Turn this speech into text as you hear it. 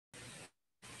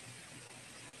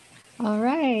All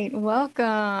right,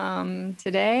 welcome.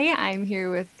 Today I'm here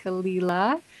with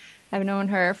Kalila. I've known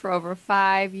her for over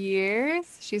 5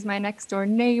 years. She's my next door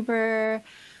neighbor.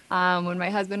 When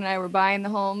my husband and I were buying the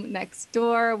home next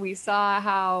door, we saw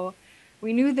how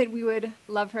we knew that we would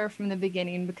love her from the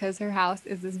beginning because her house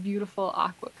is this beautiful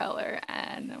aqua color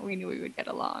and we knew we would get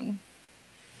along.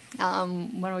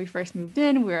 When we first moved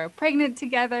in, we were pregnant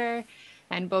together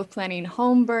and both planning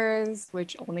home births,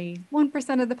 which only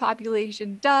 1% of the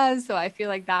population does. So I feel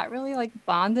like that really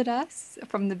bonded us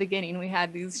from the beginning. We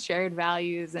had these shared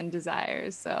values and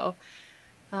desires. So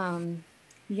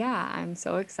yeah, I'm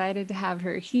so excited to have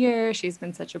her here. She's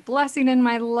been such a blessing in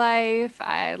my life.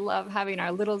 I love having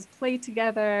our littles play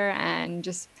together and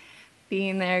just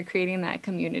being there, creating that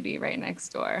community right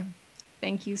next door.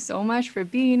 Thank you so much for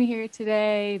being here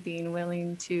today, being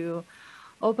willing to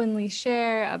openly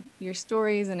share your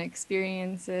stories and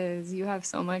experiences. You have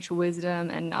so much wisdom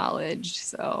and knowledge.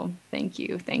 So thank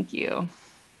you. Thank you.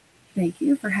 Thank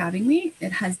you for having me.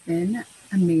 It has been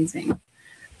amazing.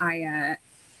 I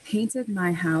painted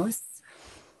my house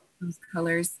those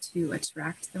colors to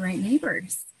attract the right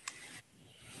neighbors.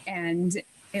 And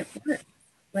it worked.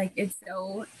 Like, it's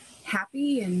so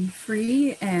happy and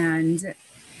free, and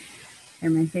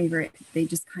they're my favorite. They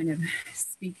just kind of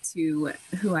speak to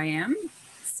who I am.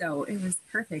 So it was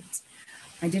perfect.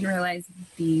 I didn't realize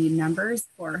the numbers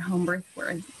for home birth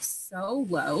were so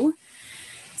low.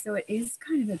 So it is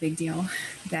kind of a big deal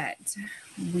that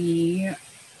we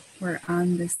were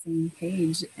on the same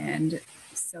page, and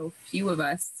so few of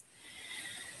us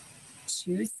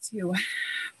choose to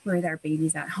birth our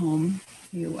babies at home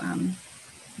to,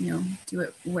 do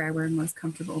it where we're most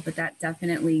comfortable. But that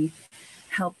definitely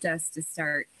helped us to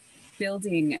start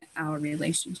building our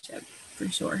relationship for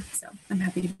sure. So I'm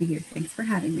happy to be here. Thanks for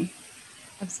having me.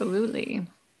 Absolutely.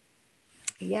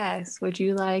 Yes. Would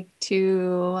you like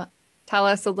to tell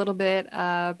us a little bit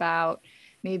about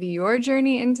maybe your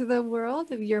journey into the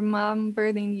world of your mom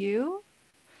birthing you?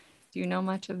 Do you know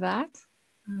much of that?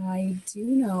 I do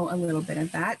know a little bit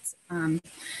of that.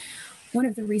 One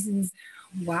of the reasons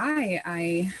why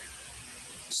I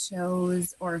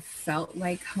chose or felt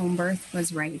like home birth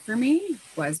was right for me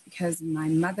was because my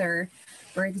mother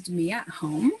birthed me at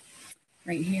home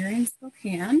right here in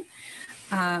Spokane.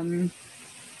 At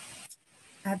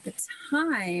the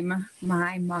time,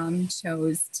 my mom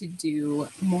chose to do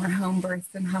more home births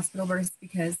than hospital births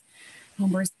because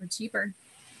home births were cheaper.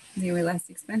 They were less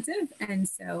expensive. And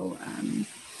so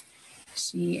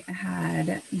she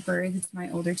had birthed my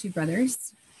older two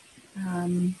brothers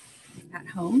at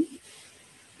home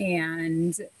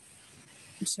and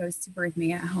chose to birth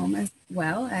me at home as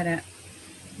well at a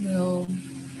little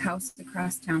house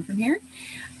across town from here.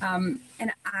 And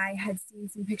I had seen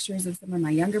some pictures of some of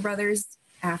my younger brothers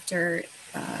after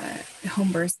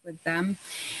home births with them.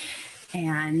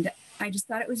 And I just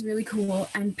thought it was really cool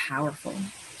and powerful.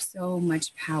 So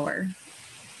much power.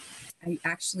 I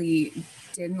actually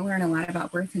didn't learn a lot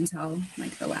about birth until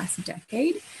like the last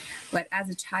decade. But as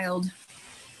a child,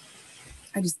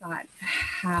 I just thought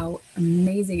how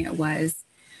amazing it was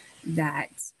that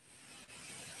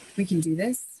we can do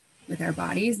this with our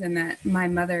bodies, and that my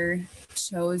mother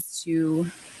chose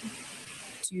to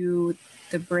do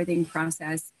the birthing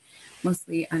process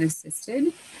mostly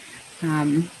unassisted.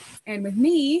 And with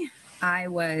me, I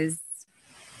was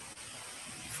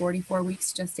 44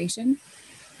 weeks gestation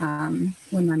when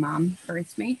my mom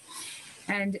birthed me.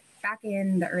 And back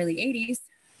in the early 80s,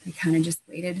 they kind of just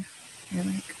waited. They're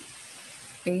like,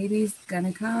 baby's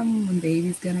gonna come when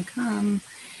baby's gonna come.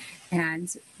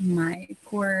 And my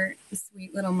poor,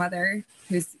 sweet little mother,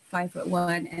 who's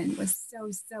 5'1" and was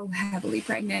so heavily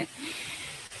pregnant,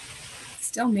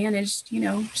 still managed,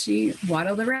 she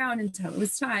waddled around until it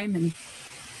was time and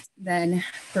then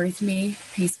birthed me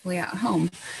peacefully at home.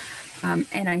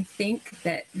 And I think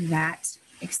that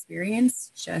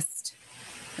experience just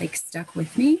like stuck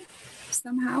with me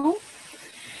somehow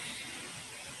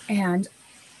and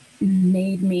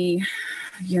made me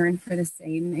yearn for the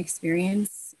same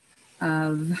experience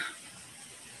of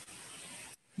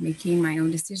making my own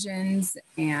decisions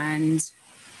and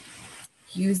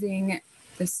using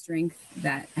the strength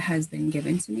that has been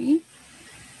given to me.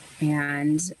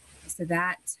 And so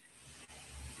that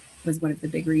was one of the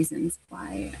big reasons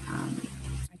why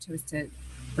I chose to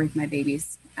birth my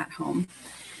babies at home.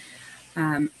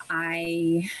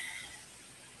 I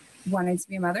wanted to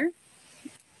be a mother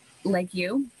like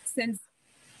you since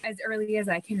as early as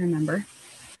I can remember.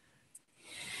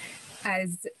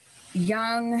 As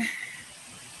young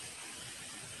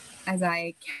as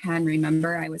I can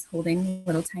remember, I was holding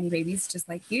little tiny babies just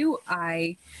like you.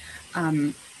 At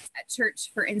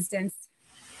church, for instance,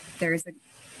 there's a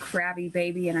crabby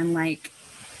baby, and I'm like,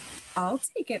 I'll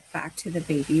take it back to the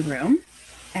baby room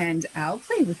and I'll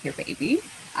play with your baby.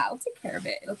 I'll take care of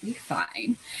it. It'll be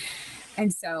fine.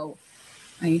 And so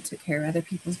I took care of other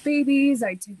people's babies.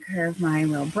 I took care of my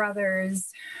little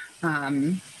brothers,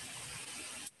 younger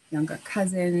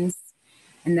cousins,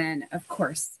 and then, of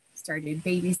course, started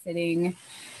babysitting.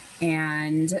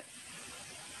 And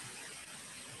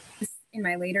in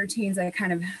my later teens, I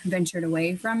kind of ventured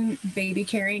away from baby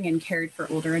caring and cared for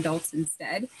older adults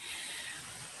instead.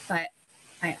 But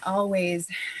I always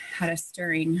had a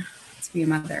stirring to be a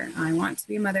mother. I want to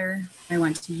be a mother. I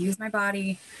want to use my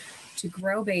body to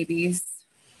grow babies.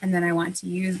 And then I want to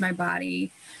use my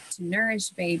body to nourish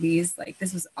babies. Like,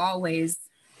 this was always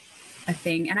a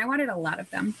thing. And I wanted a lot of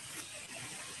them.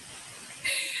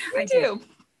 Me too.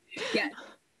 Yeah.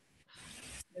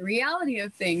 The reality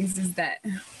of things is that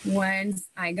once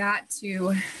I got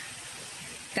to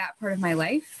that part of my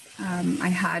life, I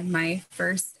had my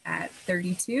first at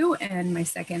 32 and my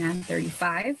second at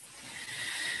 35.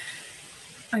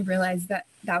 I realized that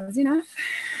that was enough.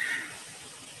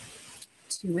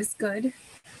 2 was good.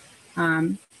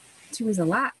 2 was a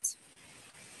lot.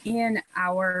 In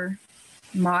our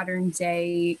modern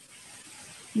day,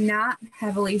 not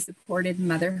heavily supported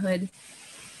motherhood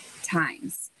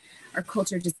times, our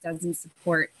culture just doesn't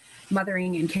support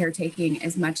mothering and caretaking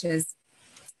as much as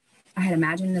I had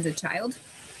imagined as a child.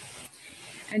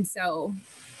 And so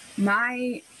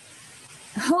my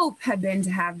hope had been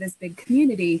to have this big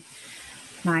community,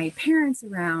 my parents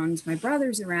around, my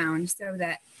brothers around, so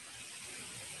that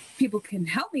people can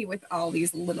help me with all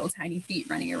these little tiny feet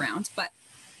running around. But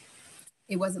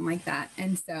it wasn't like that.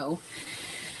 And so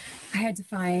I had to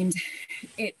find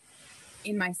it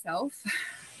in myself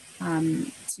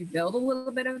to build a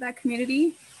little bit of that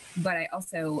community. But I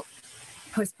also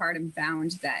postpartum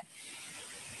found that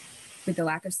with the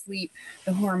lack of sleep,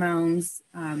 the hormones,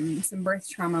 some birth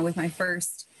trauma with my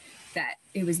first, that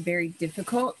it was very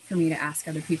difficult for me to ask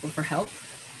other people for help.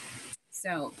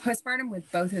 So postpartum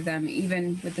with both of them,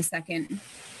 even with the second,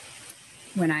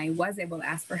 when I was able to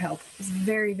ask for help, was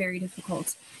very, very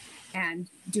difficult. And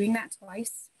doing that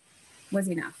twice was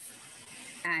enough.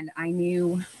 And I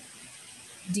knew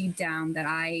deep down that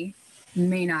I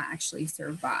may not actually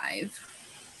survive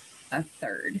a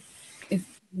third if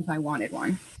I wanted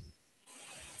one.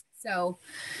 So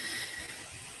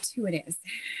 2 it is,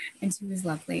 and 2 is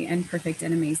lovely and perfect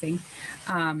and amazing.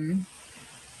 And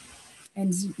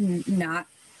not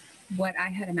what I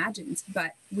had imagined,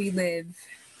 but we live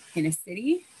in a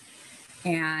city,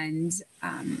 and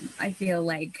I feel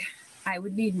like I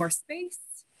would need more space,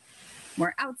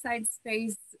 more outside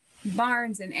space,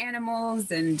 barns and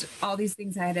animals and all these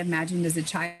things I had imagined as a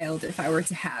child if I were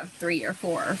to have 3 or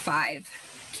 4 or 5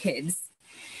 kids.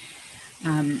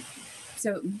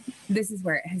 So this is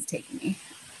where it has taken me.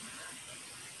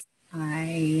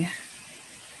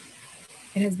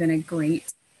 It has been a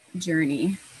great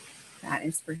journey, that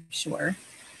is for sure.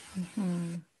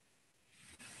 Mm-hmm.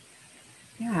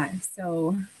 Yeah,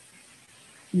 so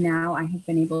now I have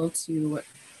been able to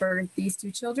birth these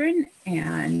 2 children,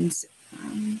 and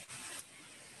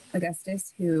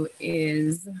Augustus, who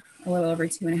is a little over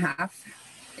 2.5,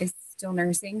 is still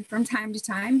nursing from time to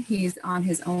time. He's on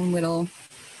his own little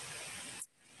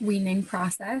weaning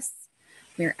process.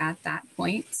 We're at that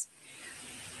point.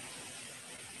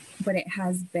 But it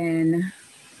has been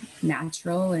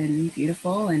natural and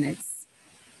beautiful, and it's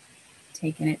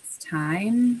taken its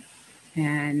time.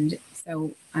 And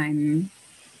so I'm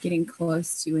getting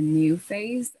close to a new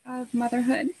phase of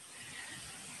motherhood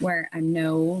where I'm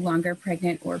no longer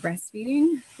pregnant or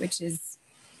breastfeeding, which is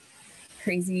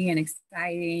crazy and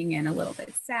exciting and a little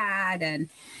bit sad and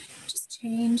just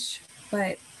change,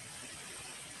 but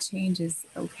change is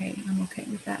okay. I'm okay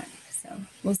with that. So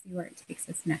we'll see where it takes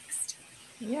us next.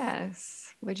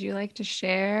 Yes. Would you like to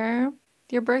share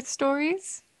your birth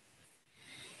stories?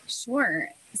 Sure.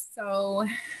 So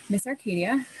Miss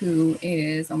Arcadia, who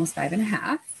is almost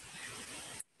 5.5,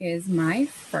 is my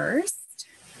first.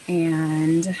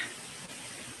 And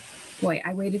boy,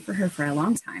 I waited for her for a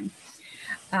long time.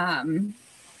 The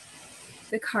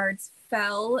cards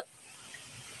fell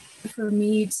for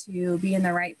me to be in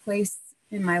the right place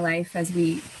in my life as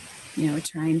we,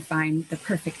 try and find the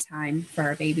perfect time for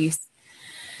our babies.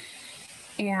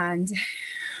 And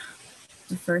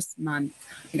the first month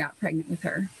I got pregnant with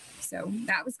her. So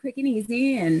that was quick and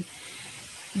easy, and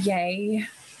yay.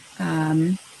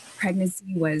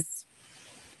 Pregnancy was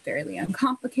fairly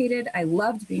uncomplicated. I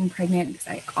loved being pregnant because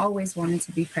I always wanted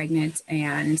to be pregnant,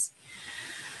 and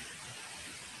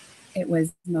it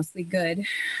was mostly good,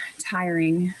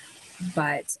 tiring,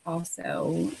 but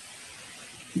also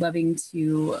loving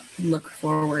to look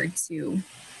forward to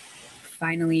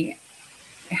finally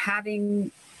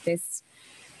having this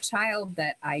child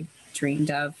that I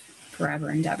dreamed of forever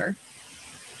and ever.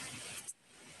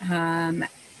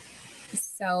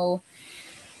 So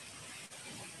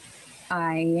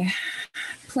I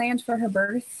planned for her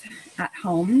birth at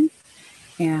home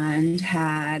and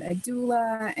had a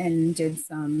doula and did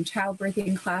some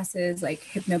childbirthing classes like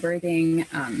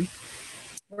hypnobirthing,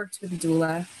 worked with a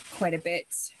doula quite a bit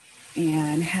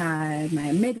and had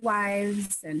my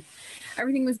midwives, and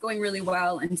everything was going really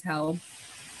well until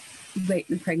late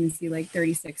in the pregnancy, like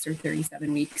 36 or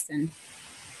 37 weeks. And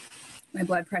my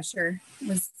blood pressure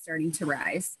was starting to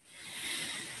rise.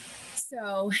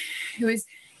 So it was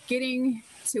getting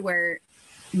to where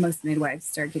most midwives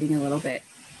start getting a little bit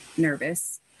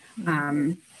nervous.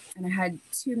 And I had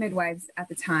two midwives at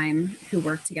the time who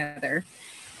worked together,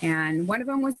 and one of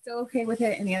them was still okay with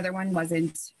it and the other one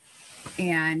wasn't.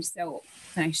 And so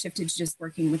I shifted to just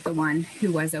working with the one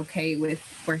who was okay with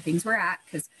where things were at,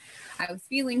 because I was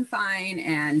feeling fine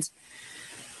and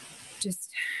just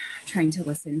trying to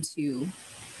listen to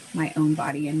my own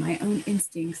body and my own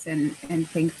instincts. And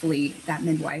thankfully that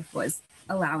midwife was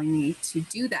allowing me to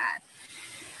do that.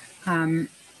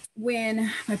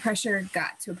 When my pressure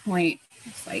got to a point,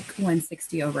 it's like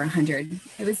 160 over 100,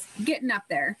 it was getting up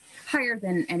there, higher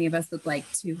than any of us would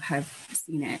like to have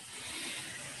seen it.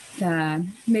 The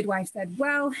midwife said,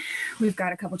 well, we've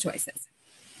got a couple choices.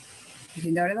 You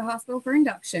can go to the hospital for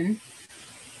induction,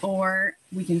 or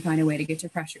we can find a way to get your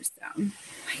pressures down.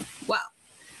 Well,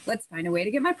 let's find a way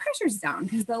to get my pressures down,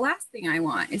 because the last thing I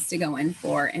want is to go in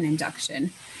for an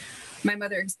induction. My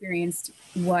mother experienced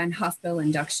one hospital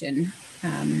induction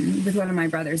with one of my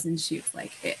brothers, and she was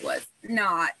like, it was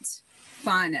not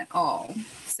fun at all.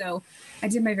 So I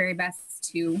did my very best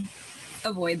to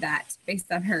avoid that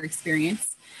based on her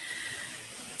experience.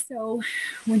 So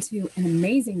went to an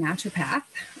amazing naturopath,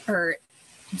 an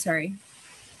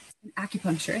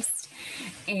acupuncturist,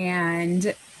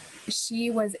 and she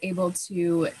was able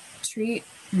to treat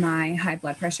my high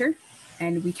blood pressure,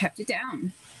 and we kept it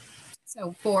down.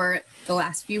 So for the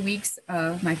last few weeks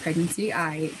of my pregnancy,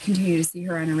 I continued to see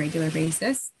her on a regular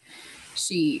basis.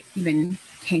 She even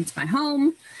came to my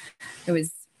home. It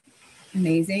was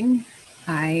amazing.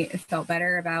 I felt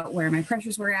better about where my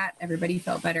pressures were at. Everybody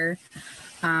felt better.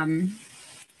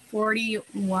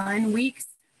 41 weeks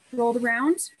rolled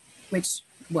around, which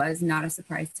was not a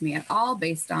surprise to me at all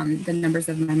based on the numbers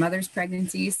of my mother's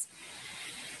pregnancies.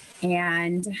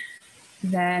 And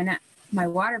then my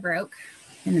water broke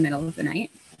in the middle of the night,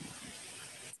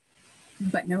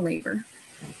 but no labor.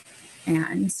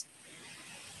 And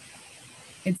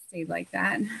it stayed like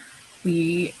that.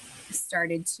 We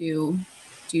started to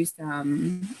do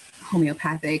some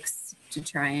homeopathics to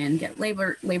try and get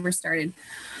labor started.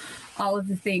 All of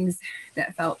the things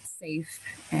that felt safe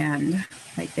and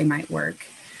like they might work.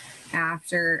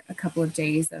 After a couple of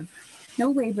days of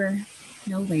no labor,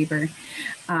 we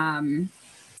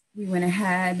went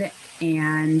ahead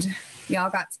and we all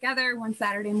got together one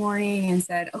Saturday morning and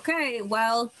said, okay,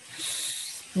 well,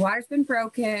 the water's been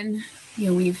broken.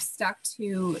 We've stuck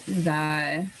to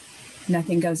the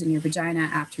nothing goes in your vagina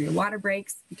after your water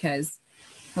breaks because,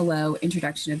 hello,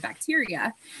 introduction of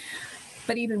bacteria.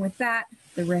 But even with that,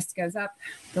 the risk goes up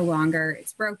the longer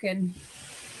it's broken.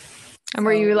 And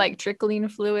were you like trickling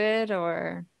fluid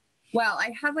or? Well,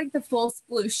 I had like the full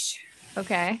sploosh.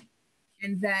 Okay.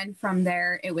 And then from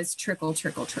there, it was trickle,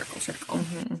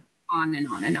 mm-hmm. On and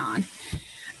on and on.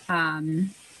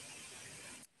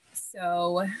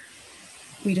 So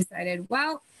we decided,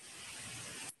 well,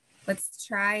 let's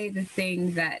try the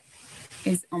thing that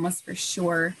is almost for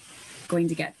sure going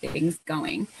to get things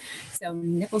going. So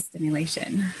nipple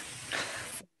stimulation.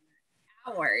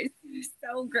 Hours.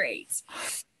 So great.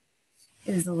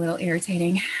 It was a little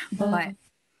irritating, but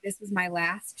this was my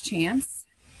last chance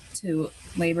to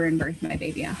labor and birth my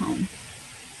baby at home.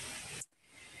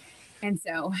 And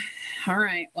so, all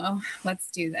right, well,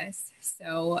 let's do this.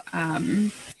 So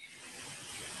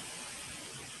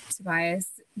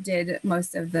Tobias did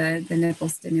most of the nipple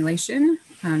stimulation.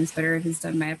 It's better if it's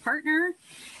done by a partner,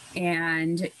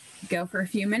 and go for a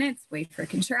few minutes, wait for a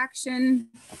contraction,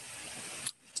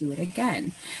 do it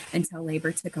again until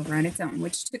labor took over on its own,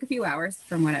 which took a few hours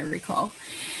from what I recall.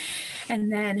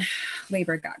 And then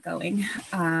labor got going.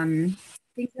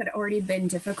 Things had already been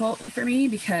difficult for me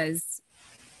because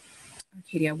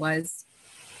Arcadia was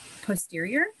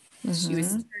posterior. Mm-hmm. She was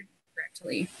turned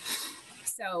directly.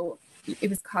 So it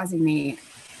was causing me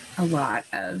a lot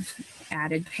of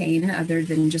added pain other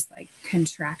than just like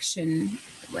contraction,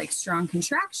 like strong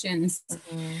contractions.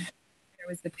 Mm-hmm. There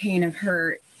was the pain of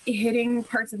her hitting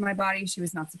parts of my body she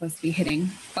was not supposed to be hitting.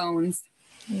 Bones.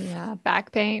 Yeah.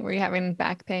 Back pain. Were you having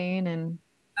back pain? And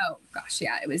Oh gosh,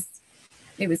 yeah, it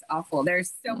was awful.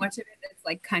 There's so much of it that's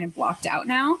like kind of blocked out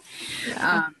now.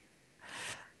 yeah.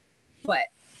 But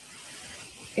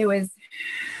it was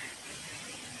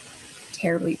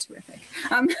terribly terrific.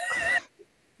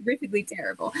 Horrifically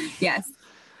terrible. Yes.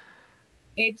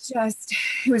 It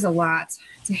was a lot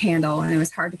to handle, and it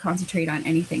was hard to concentrate on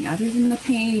anything other than the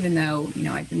pain, even though,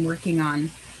 I've been working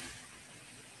on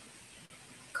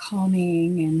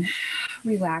calming and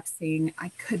relaxing. I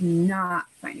could not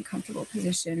find a comfortable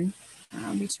position.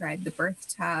 We tried the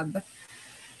birth tub,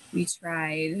 we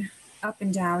tried up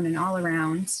and down and all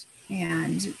around,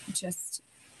 and just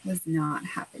was not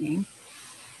happening.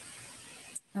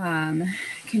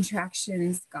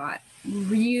 Contractions got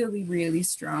really, really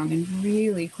strong and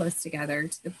really close together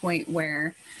to the point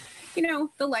where,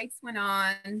 the lights went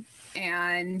on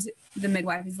and the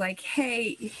midwife is like,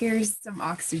 hey, here's some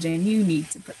oxygen. You need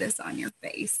to put this on your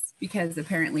face, because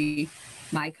apparently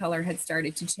my color had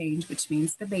started to change, which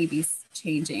means the baby's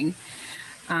changing.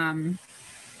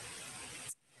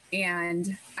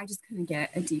 And I just couldn't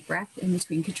get a deep breath in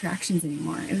between contractions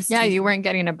anymore. It was You weren't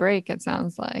getting a break. It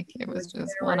sounds like it was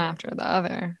just one after the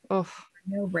other. Oof.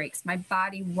 No breaks. My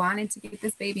body wanted to get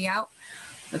this baby out,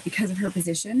 but because of her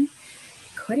position,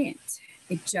 couldn't.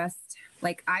 It just,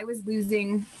 like, I was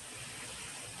losing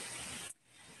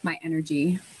my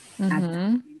energy.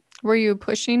 Mm-hmm. Were you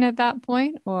pushing at that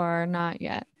point or not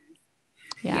yet?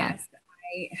 Yeah. Yes,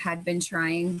 I had been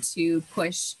trying to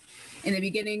push. In the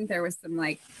beginning, there was some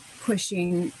like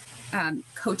pushing,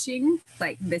 coaching,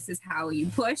 like, this is how you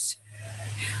push.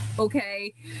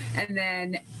 Okay. And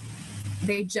then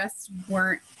they just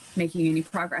weren't making any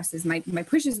progresses. My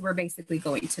pushes were basically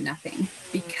going to nothing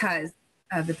because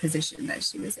of the position that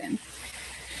she was in.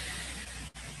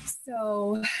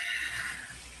 So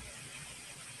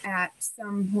at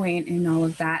some point in all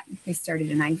of that, they started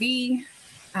an IV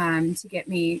to get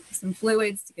me some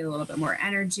fluids, to get a little bit more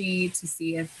energy, to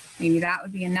see if maybe that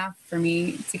would be enough for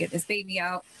me to get this baby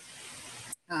out.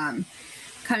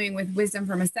 Coming with wisdom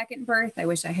from a second birth, I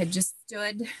wish I had just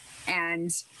stood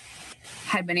and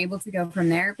had been able to go from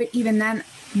there. But even then,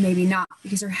 maybe not,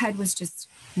 because her head was just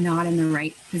not in the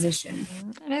right position.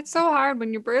 And it's so hard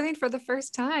when you're birthing for the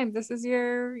first time. This is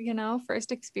your,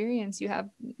 first experience. You have,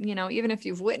 even if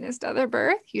you've witnessed other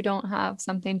birth, you don't have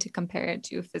something to compare it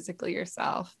to physically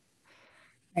yourself.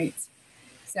 Right.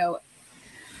 So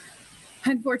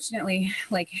unfortunately,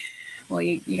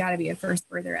 you got to be a first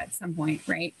birther at some point,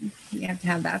 right? You have to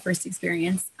have that first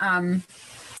experience.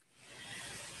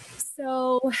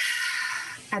 So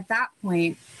at that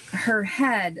point, her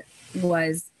head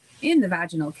was in the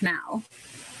vaginal canal,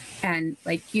 and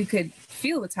like, you could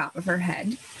feel the top of her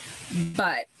head,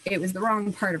 but it was the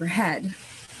wrong part of her head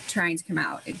trying to come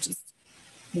out. It just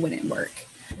wouldn't work.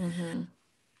 Mm-hmm.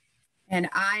 And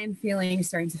I'm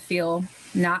starting to feel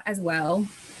not as well.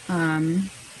 I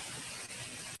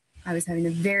was having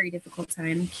a very difficult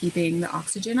time keeping the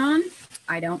oxygen on.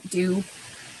 I don't do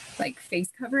like face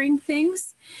covering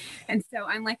things. And so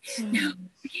I'm like, no,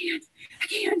 I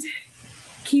can't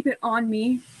keep it on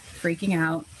me, freaking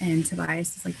out. And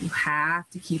Tobias is like, you have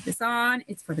to keep this on.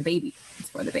 It's for the baby. It's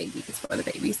for the baby. It's for the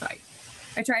baby. So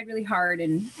I tried really hard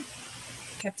and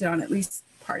kept it on at least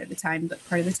part of the time, but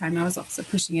part of the time I was also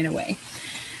pushing it away.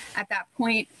 At that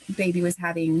point, baby was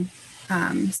having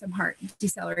some heart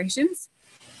decelerations,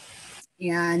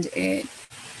 and it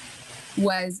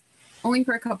was only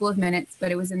for a couple of minutes,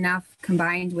 but it was enough,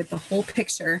 combined with the whole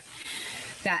picture,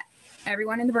 that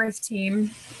everyone in the birth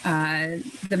team,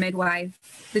 the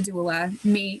midwife, the doula,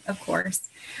 me, of course,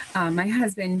 my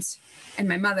husband and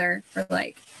my mother were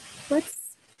like,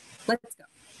 let's go.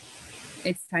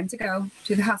 It's time to go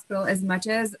to the hospital. As much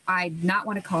as I not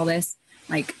want to call this,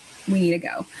 like, we need to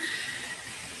go.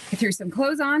 I threw some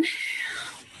clothes on,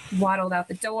 waddled out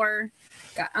the door,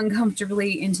 got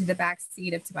uncomfortably into the back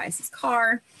seat of Tobias's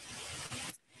car,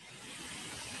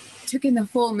 took in the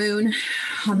full moon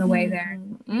on the way there.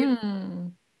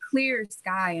 Clear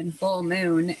sky and full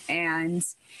moon. And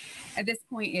at this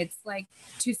point, it's like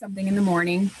 2-something in the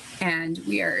morning, and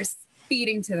we are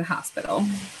speeding to the hospital,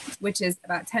 which is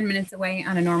about 10 minutes away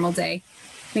on a normal day,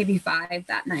 maybe 5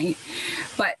 that night.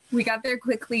 But we got there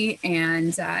quickly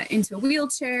and into a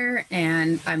wheelchair,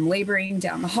 and I'm laboring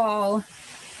down the hall.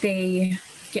 They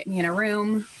get me in a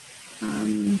room,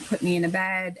 put me in a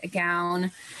bed, a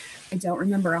gown. I don't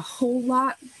remember a whole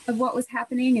lot of what was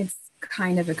happening. It's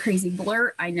kind of a crazy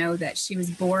blur. I know that she was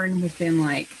born within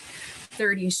like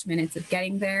 30-ish minutes of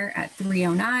getting there at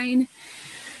 3:09.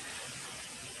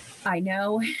 I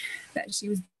know that she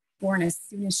was born as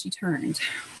soon as she turned.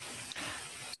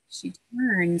 She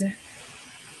turned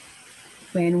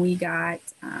when we got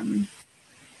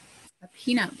a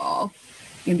peanut ball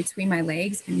in between my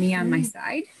legs and me on my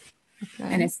side. Okay.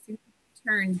 And as soon as she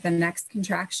turned, the next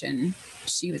contraction,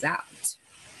 she was out.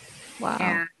 Wow.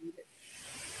 And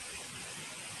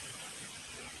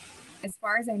as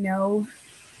far as I know,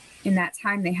 in that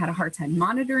time, they had a hard time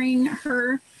monitoring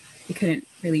her. They couldn't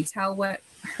really tell what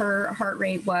her heart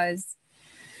rate was.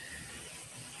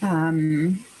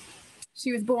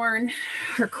 She was born,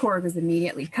 her cord was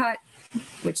immediately cut,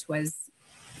 which was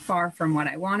far from what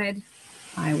I wanted.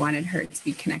 I wanted her to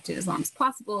be connected as long as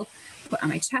possible, put on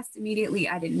my chest immediately.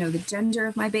 I didn't know the gender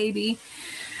of my baby.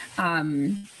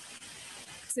 So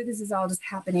this is all just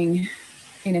happening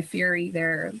in a fury.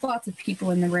 There are lots of people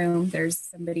in the room. There's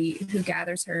somebody who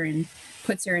gathers her and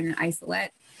puts her in an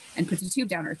isolette and puts a tube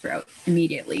down her throat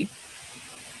immediately.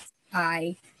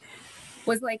 I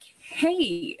was like,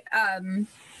 hey,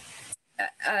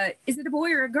 is it a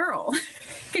boy or a girl?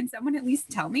 Can someone at least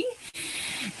tell me?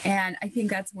 And I think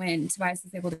that's when Tobias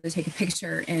was able to take a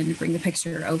picture and bring the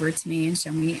picture over to me and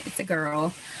show me it's a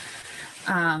girl.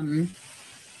 And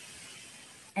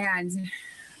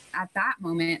at that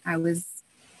moment, I was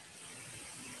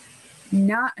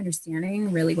not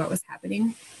understanding really what was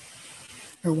happening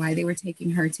or why they were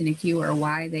taking her to NICU or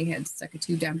why they had stuck a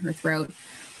tube down her throat.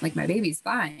 Like, my baby's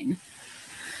fine.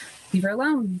 Leave her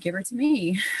alone. Give her to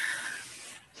me.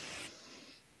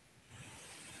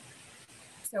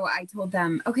 So I told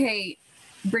them, okay,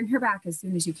 bring her back as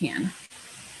soon as you can.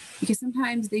 Because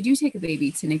sometimes they do take a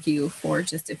baby to NICU for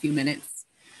just a few minutes,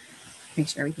 make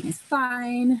sure everything is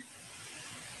fine,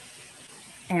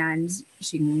 and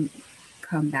she can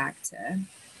come back to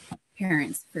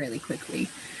parents fairly quickly.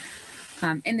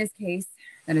 In this case,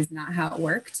 that is not how it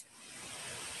worked.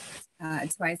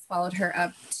 Twice followed her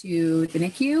up to the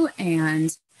NICU,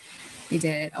 and they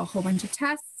did a whole bunch of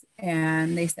tests,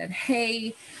 and they said,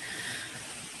 hey,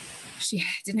 she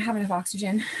didn't have enough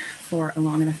oxygen for a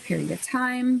long enough period of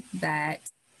time,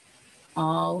 that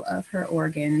all of her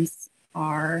organs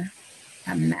are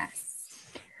a mess.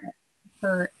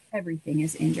 Everything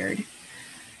is injured.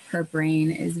 Her brain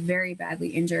is very badly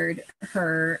injured.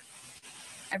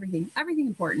 Everything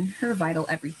important, her vital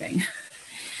everything.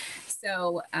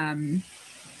 So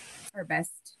our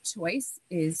best choice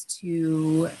is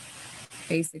to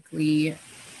basically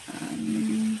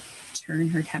turn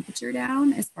her temperature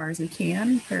down as far as we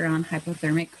can, put her on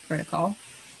hypothermic protocol,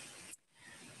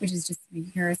 which is just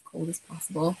making her as cold as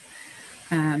possible.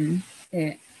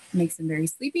 It makes them very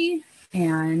sleepy,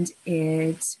 and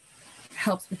it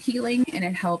helps with healing, and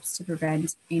it helps to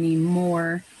prevent any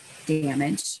more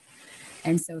damage.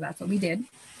 And so that's what we did.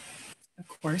 Of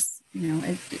course,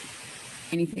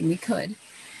 anything we could.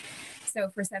 So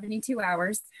for 72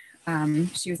 hours,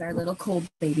 she was our little cold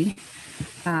baby.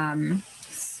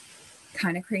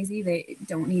 Kind of crazy. They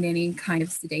don't need any kind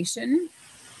of sedation.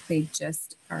 They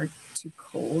just are too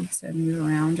cold to move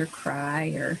around or cry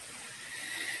or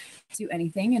do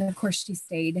anything. And of course, she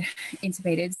stayed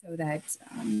intubated so that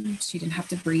she didn't have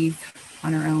to breathe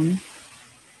on her own.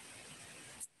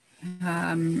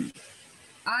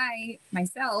 I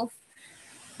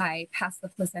passed the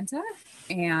placenta,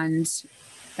 and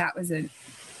that was a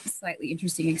slightly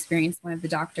interesting experience. One of the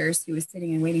doctors who was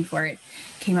sitting and waiting for it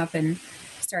came up and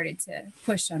started to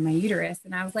push on my uterus,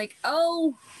 and I was like,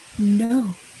 oh,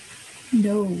 no,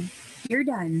 you're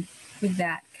done with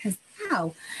that, because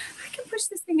how? I can push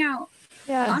this thing out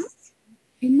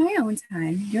in my own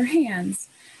time, your hands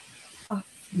off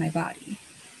my body.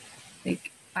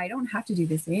 Like, I don't have to do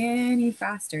this any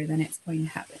faster than it's going to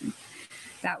happen.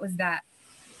 That was that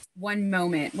one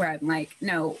moment where I'm like,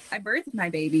 no, I birthed my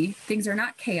baby. Things are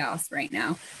not chaos right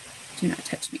now. Do not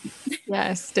touch me.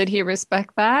 Yes. Did he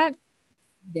respect that?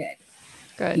 He did.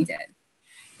 Good. He did.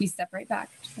 He stepped right back.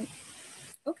 Just like,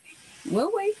 okay,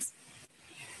 we'll wait.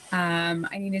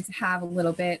 I needed to have a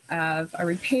little bit of a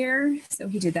repair. So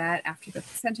he did that after the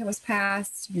placenta was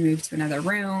passed. We moved to another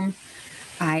room.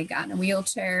 I got in a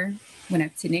wheelchair, went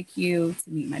up to NICU to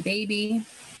meet my baby.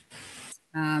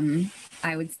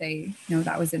 I would say,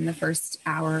 that was in the first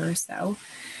hour or so.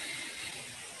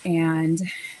 And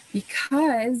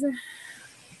because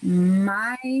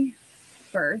my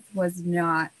birth was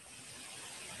not,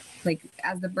 like,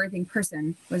 as the birthing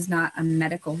person, was not a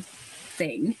medical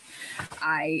thing,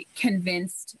 I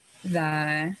convinced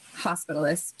the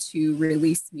hospitalist to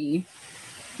release me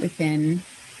within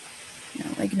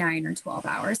like 9 or 12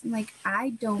 hours. I'm like,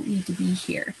 I don't need to be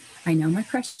here. I know my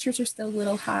pressures are still a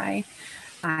little high.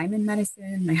 I'm in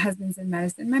medicine. My husband's in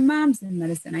medicine. My mom's in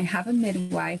medicine. I have a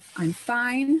midwife. I'm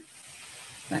fine.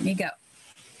 Let me go.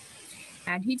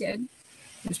 And he did,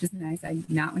 which was nice. I did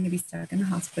not want to be stuck in the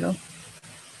hospital.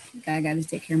 I got to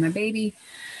take care of my baby.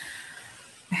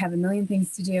 I have a million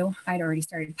things to do. I'd already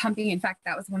started pumping. In fact,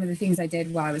 that was one of the things I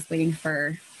did while I was waiting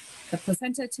for the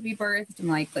placenta to be birthed. I'm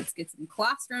like, let's get some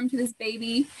colostrum to this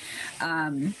baby.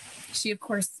 She, of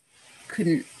course,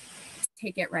 couldn't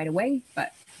take it right away,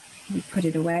 but we put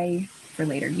it away for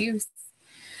later use.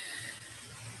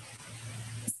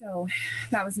 So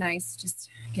that was nice. Just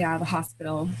get out of the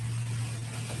hospital,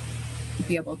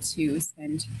 be able to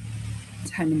spend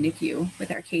time in NICU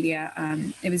with Arcadia.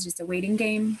 It was just a waiting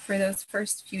game for those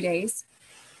first few days.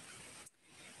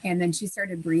 And then she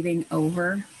started breathing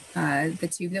over the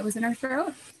tube that was in her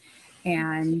throat.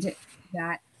 And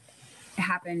that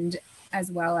happened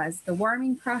as well as the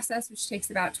warming process, which takes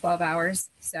about 12 hours.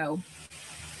 So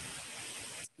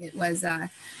it was, I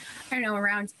don't know,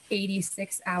 around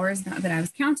 86 hours, not that I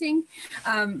was counting,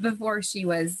 before she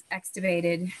was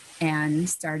extubated and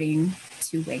starting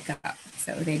to wake up.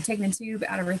 So they'd taken the tube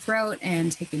out of her throat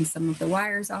and taken some of the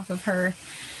wires off of her.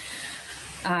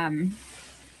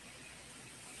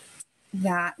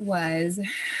 That was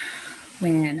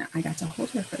when I got to hold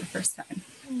her for the first time.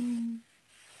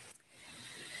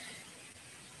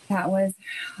 That was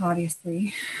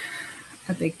obviously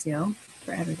a big deal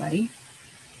for everybody.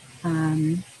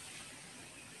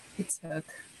 It took,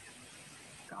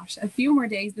 a few more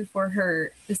days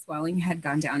before the swelling had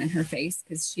gone down in her face,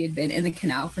 because she had been in the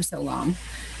canal for so long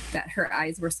that her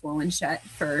eyes were swollen shut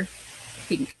for, I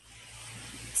think,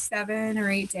 7 or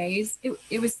 8 days.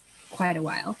 It was quite a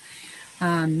while.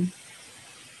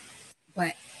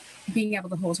 But being able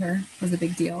to hold her was a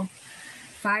big deal.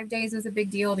 5 days was a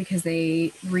big deal because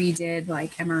they redid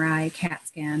like MRI, CAT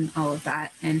scan, all of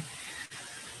that. And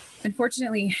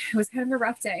unfortunately, it was kind of a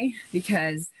rough day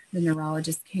because the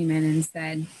neurologist came in and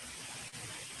said,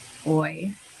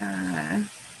 boy,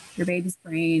 your baby's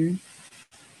brain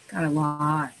got a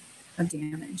lot of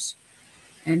damage,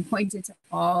 and pointed to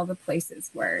all the places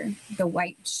where the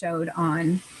white showed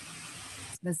on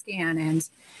the scan. And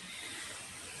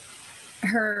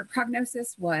her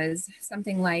prognosis was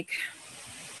something like,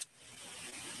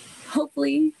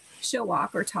 hopefully she'll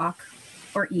walk or talk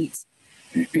or eat,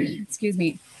 excuse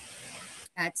me,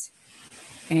 at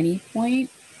any point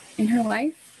in her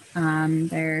life.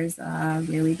 There's a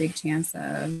really big chance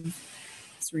of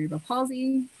cerebral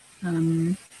palsy.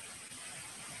 A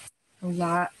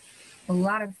lot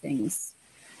of things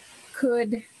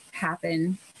could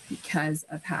happen because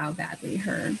of how badly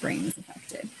her brain was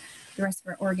affected. The rest of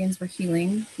her organs were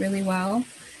healing really well.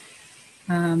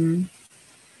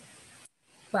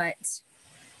 But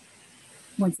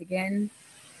once again,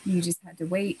 you just had to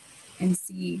wait and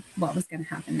see what was going to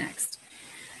happen next.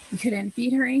 We couldn't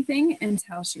feed her anything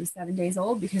until she was 7 days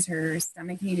old because her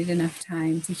stomach needed enough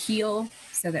time to heal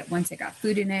so that once it got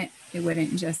food in it, it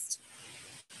wouldn't just,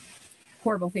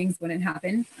 horrible things wouldn't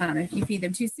happen. If you feed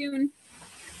them too soon,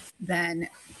 then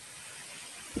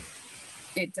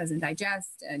it doesn't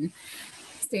digest and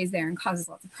stays there and causes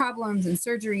lots of problems and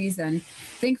surgeries. And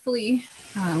thankfully,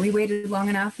 we waited long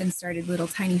enough and started little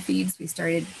tiny feeds. We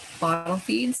started bottle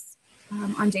feeds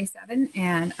on day 7,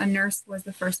 and a nurse was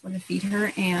the first one to feed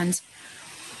her. And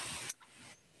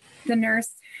the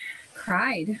nurse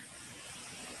cried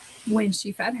when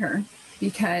she fed her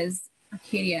because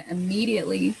Arcadia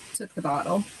immediately took the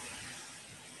bottle.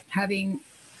 Having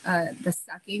the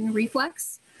sucking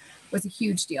reflex was a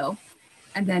huge deal.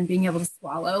 And then being able to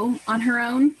swallow on her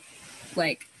own,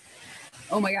 like,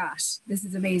 oh my gosh, this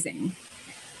is amazing.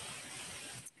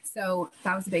 So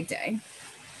that was a big day.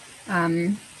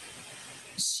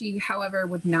 She, however,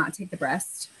 would not take the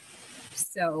breast.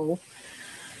 So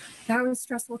that was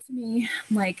stressful to me.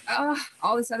 I'm like, oh,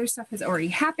 all this other stuff has already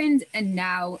happened, and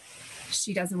now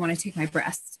she doesn't want to take my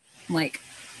breast. I'm like,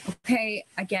 okay,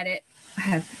 I get it. I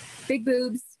have big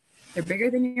boobs. They're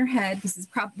bigger than your head. This is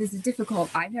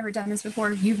difficult. I've never done this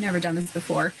before. You've never done this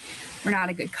before. We're not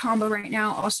a good combo right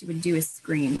now. All she would do is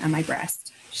scream at my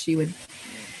breast. She would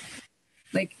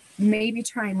like maybe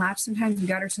try and latch. Sometimes we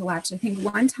got her to latch, I think,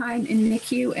 one time in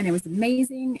NICU, and it was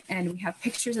amazing. And we have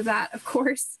pictures of that, of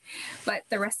course. But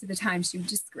the rest of the time she would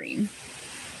just scream.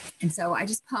 And so I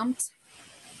just pumped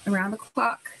around the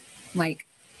clock. Like,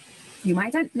 you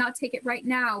might not take it right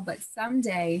now, but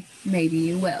someday maybe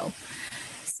you will.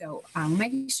 So I'll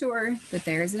make sure that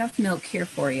there's enough milk here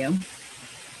for you.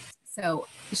 So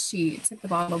she took the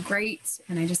bottle great,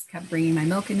 and I just kept bringing my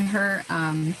milk into her.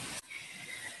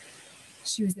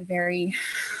 She was a very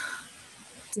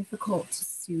difficult to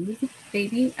soothe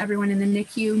baby. Everyone in the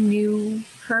NICU knew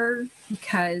her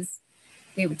because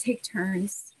they would take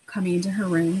turns coming into her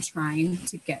room trying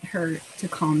to get her to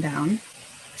calm down.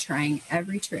 trying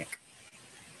every trick.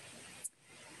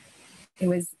 It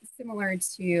was similar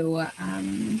to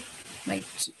like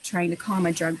trying to calm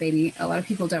a drug baby. A lot of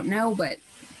people don't know, but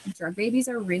drug babies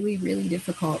are really, really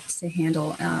difficult to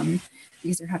handle.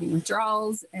 These are having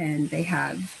withdrawals and they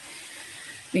have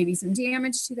maybe some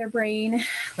damage to their brain.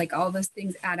 Like all those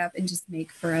things add up and just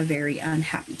make for a very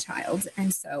unhappy child.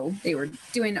 And so they were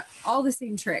doing all the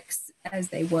same tricks as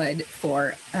they would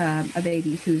for a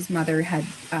baby whose mother had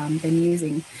been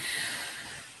using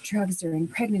drugs during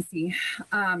pregnancy,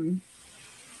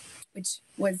 which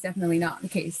was definitely not the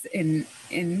case in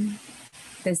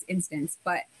this instance,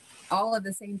 but all of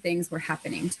the same things were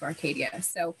happening to Arcadia.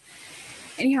 So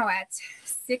anyhow, at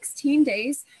 16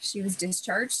 days, she was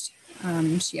discharged.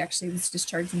 She actually was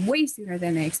discharged way sooner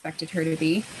than they expected her to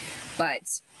be,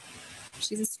 but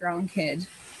she's a strong kid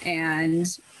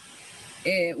and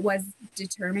it was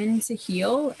determined to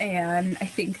heal. And I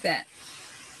think that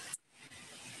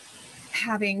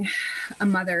having a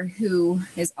mother who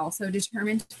is also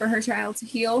determined for her child to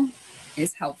heal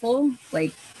is helpful.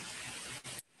 Like,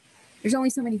 there's only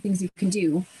so many things you can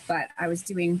do, but I was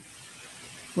doing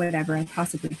whatever I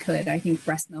possibly could. I think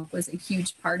breast milk was a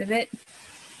huge part of it.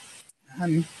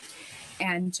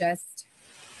 And just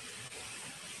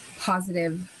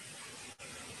positive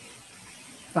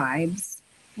vibes,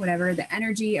 whatever, the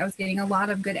energy. I was getting a lot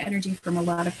of good energy from a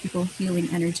lot of people, healing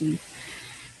energy.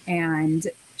 And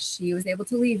she was able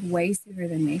to leave way sooner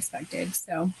than we expected.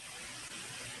 So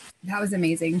that was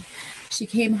amazing. She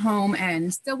came home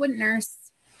and still wouldn't nurse.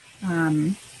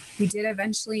 We did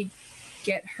eventually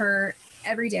get her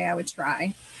every day. I would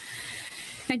try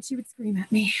and she would scream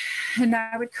at me and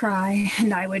I would cry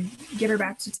and I would give her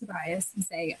back to Tobias and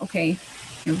say, okay,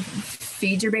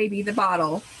 feed your baby the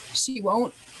bottle. She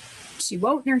won't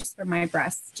nurse from my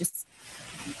breast. Just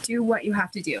do what you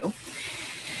have to do.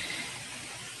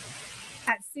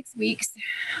 At 6 weeks,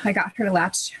 I got her to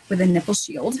latch with a nipple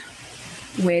shield,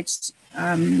 which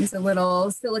is a little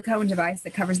silicone device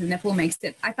that covers the nipple, makes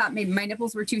it, I thought maybe my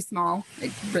nipples were too small.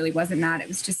 It really wasn't that. It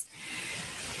was just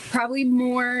probably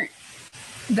more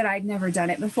that I'd never done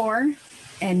it before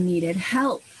and needed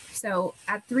help. So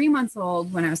at 3 months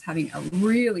old, when I was having a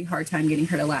really hard time getting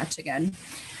her to latch again,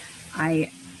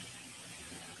 I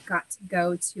got to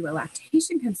go to a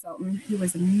lactation consultant who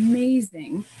was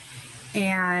amazing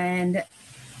and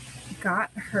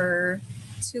got her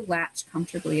to latch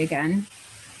comfortably again.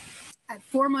 At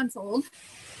 4 months old,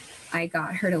 I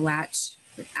got her to latch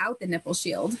without the nipple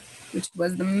shield, which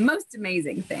was the most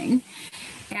amazing thing.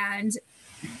 And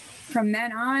from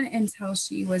then on until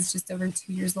she was just over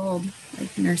 2 years old,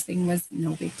 like, nursing was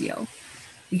no big deal.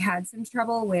 We had some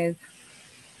trouble with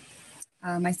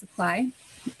my supply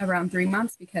around 3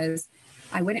 months because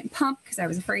I wouldn't pump because I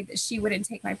was afraid that she wouldn't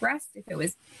take my breast if it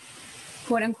was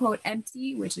quote unquote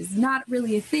empty, which is not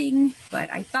really a thing,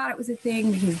 but I thought it was a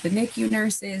thing because the NICU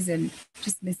nurses and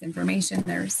just misinformation.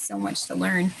 There's so much to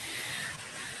learn,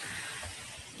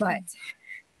 but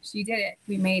she did it.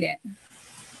 We made it.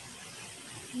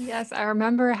 Yes, I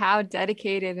remember how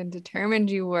dedicated and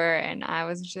determined you were, and I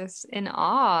was just in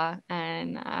awe.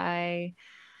 And I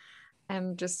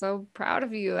am just so proud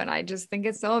of you. And I just think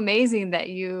it's so amazing that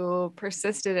you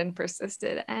persisted and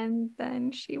persisted. And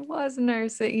then she was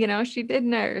nursing, she did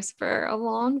nurse for a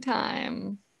long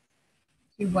time.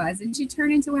 She was, and she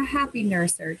turned into a happy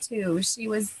nurser too. She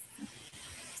was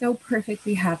so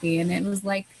perfectly happy, and it was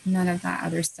like none of that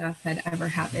other stuff had ever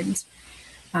happened.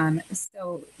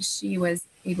 So she was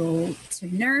able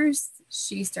to nurse.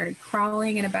 She started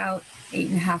crawling in about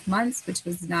 8.5 months, which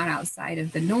was not outside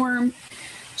of the norm.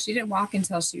 She didn't walk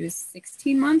until she was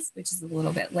 16 months, which is a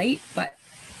little bit late, but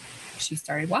she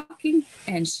started walking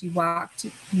and she walked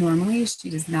normally. She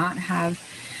does not have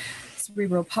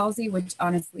cerebral palsy, which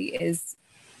honestly is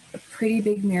a pretty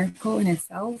big miracle in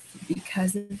itself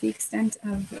because of the extent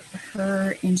of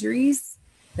her injuries.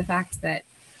 The fact that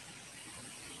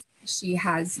she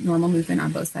has normal movement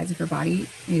on both sides of her body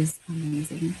is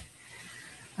amazing.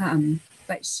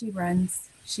 But she runs,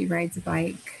 she rides a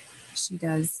bike, she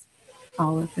does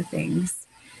all of the things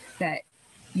that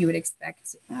you would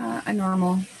expect a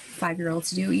normal 5-year-old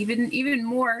to do, even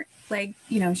more. Like,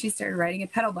 she started riding a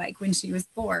pedal bike when she was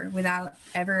 4 without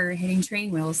ever hitting train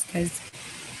wheels because,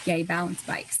 yay, balance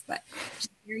bikes. But she's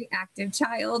a very active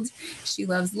child. She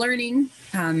loves learning.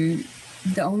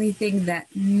 The only thing that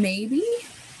maybe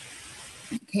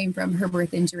came from her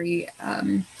birth injury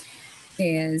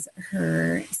is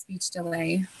her speech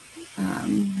delay,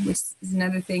 which is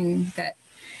another thing that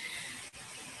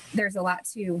there's a lot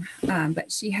to,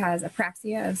 but she has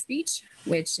apraxia of speech,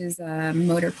 which is a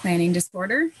motor planning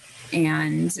disorder.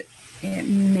 And it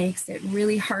makes it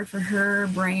really hard for her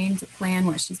brain to plan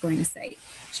what she's going to say.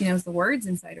 She knows the words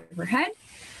inside of her head,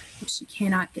 but she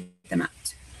cannot get them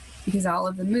out because all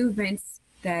of the movements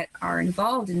that are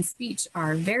involved in speech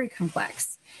are very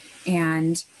complex.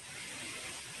 And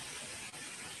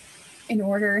in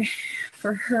order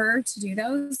for her to do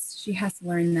those, she has to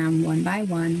learn them one by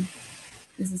one.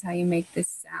 This is how you make this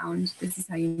sound. This is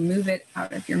how you move it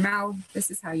out of your mouth.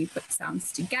 This is how you put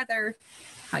sounds together,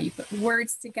 how you put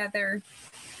words together.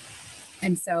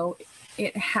 And so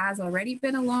it has already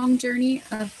been a long journey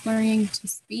of learning to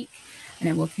speak, and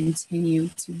it will continue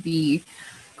to be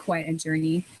quite a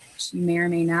journey. She may or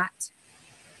may not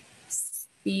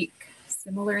speak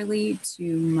similarly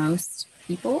to most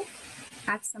people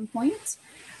at some point.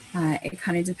 It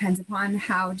kind of depends upon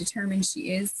how determined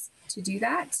she is to do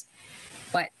that.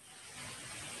 But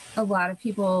a lot of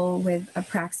people with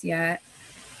apraxia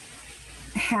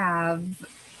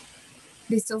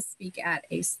they still speak at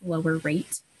a slower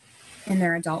rate in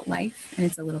their adult life, and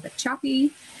it's a little bit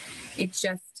choppy. It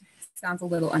just sounds a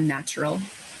little unnatural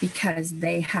because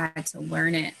they had to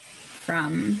learn it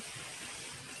from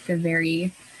the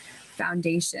very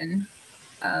foundation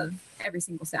of every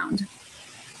single sound.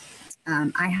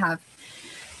 I have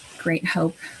great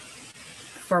hope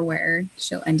for where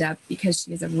she'll end up because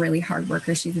she is a really hard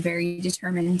worker. She's very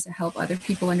determined to help other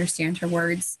people understand her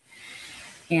words.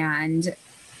 And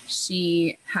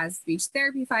she has speech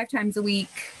therapy 5 times a week.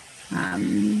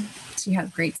 She has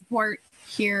great support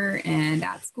here and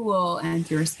at school and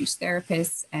through her speech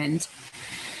therapist. And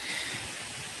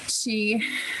she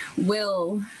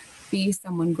will be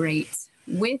someone great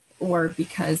with or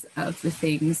because of the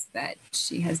things that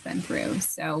she has been through.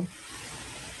 So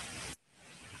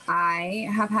I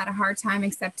have had a hard time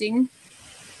accepting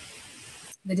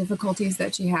the difficulties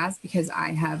that she has because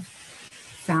I have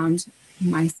found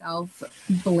myself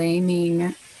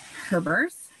blaming her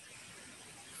birth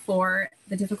for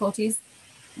the difficulties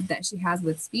that she has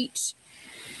with speech.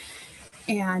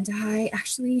 And I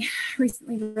actually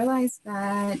recently realized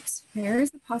that there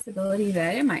is a possibility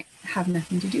that it might have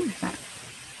nothing to do with that.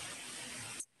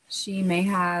 She may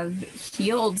have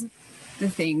healed the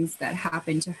things that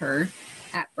happened to her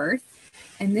at birth,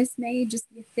 and this may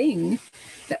just be a thing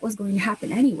that was going to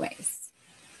happen anyways.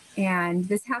 And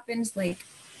this happened like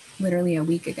literally a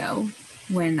week ago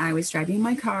when I was driving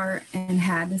my car and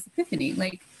had this epiphany,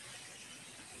 like,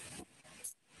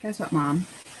 guess what, Mom?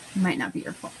 It might not be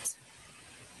your fault.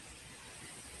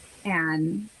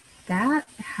 And that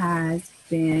has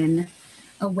been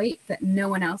a weight that no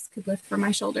one else could lift from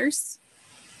my shoulders.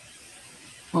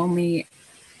 Only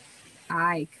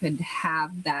I could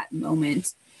have that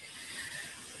moment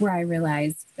where I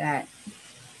realized that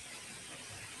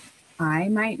I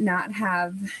might not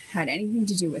have had anything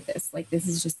to do with this. Like, this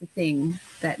is just a thing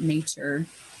that nature,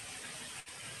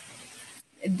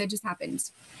 that just happened.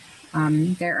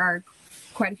 There are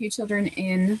quite a few children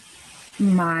in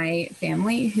my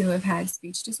family who have had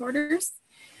speech disorders.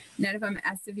 None of them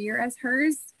as severe as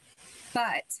hers,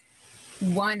 but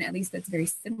one at least that's very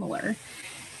similar.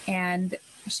 And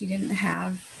she didn't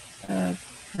have a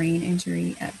brain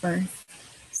injury at birth.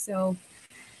 So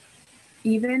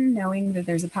even knowing that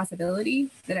there's a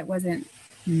possibility that it wasn't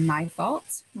my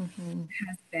fault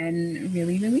has been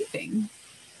really relieving.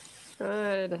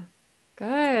 Good.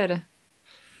 Good.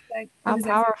 But How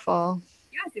powerful.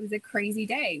 Yes, it was a crazy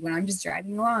day when I'm just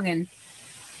driving along and,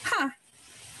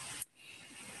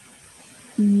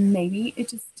 maybe it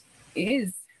just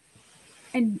is.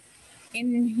 And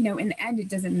in the end, it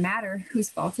doesn't matter whose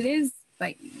fault it is,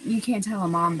 but you can't tell a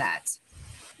mom that.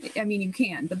 I mean, you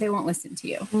can, but they won't listen to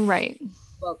you. Right.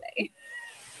 Will they?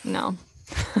 No.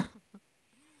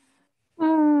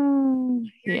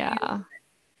 Yeah.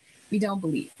 We don't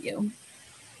believe you.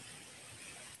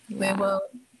 Yeah. We will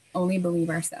only believe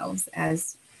ourselves,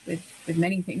 as with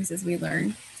many things as we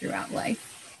learn throughout life.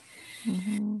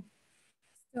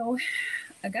 So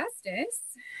Augustus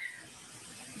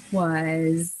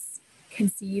was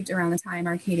conceived around the time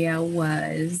Arcadia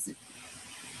was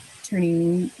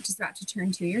just about to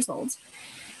turn 2 years old.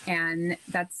 And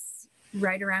that's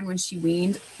right around when she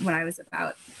weaned. When I was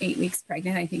about 8 weeks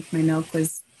pregnant, I think my milk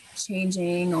was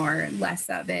changing or less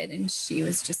of it, and she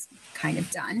was just kind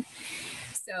of done.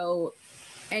 So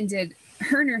ended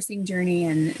her nursing journey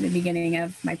and the beginning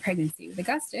of my pregnancy with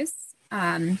Augustus,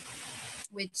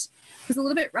 which was a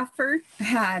little bit rougher. I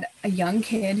had a young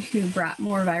kid who brought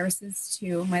more viruses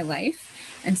to my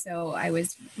life. And so I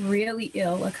was really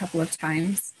ill a couple of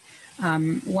times.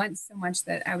 Once so much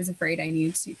that I was afraid I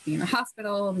needed to be in the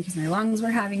hospital because my lungs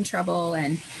were having trouble.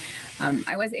 And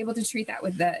I was able to treat that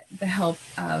with the help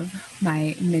of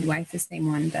my midwife, the same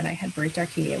one that I had birthed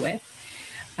Arcadia with.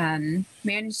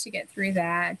 Managed to get through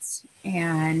that,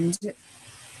 and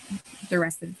the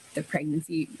rest of the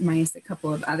pregnancy, minus a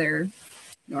couple of other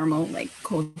normal like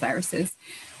cold viruses,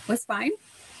 was fine.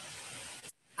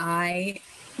 I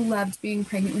loved being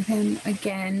pregnant with him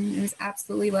again. It was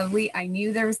absolutely lovely. I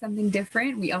knew there was something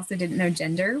different. We also didn't know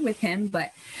gender with him,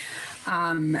 but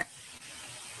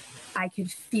I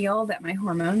could feel that my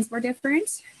hormones were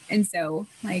different. And so,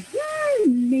 like,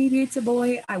 maybe it's a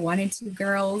boy. I wanted two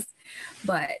girls,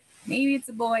 but maybe it's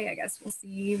a boy. I guess we'll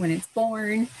see when it's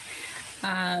born.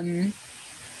 I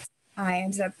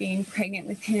ended up being pregnant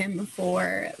with him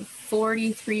for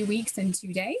 43 weeks and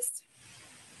 2 days.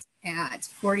 At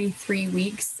 43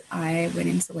 weeks, I went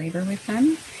into labor with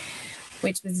him,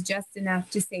 which was just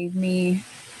enough to save me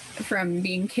from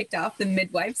being kicked off the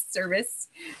midwife's service,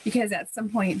 because at some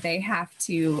point they have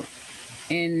to,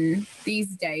 in these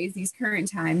days, these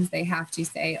current times, they have to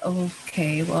say,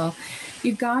 okay, well,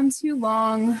 you've gone too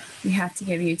long. We have to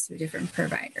give you to a different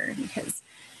provider because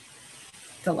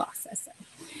the law says so.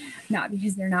 Not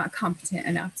because they're not competent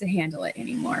enough to handle it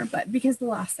anymore, but because the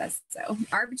law says so.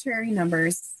 Arbitrary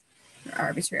numbers are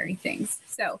arbitrary things.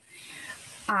 So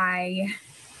I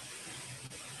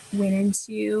went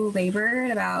into labor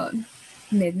at about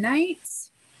midnight.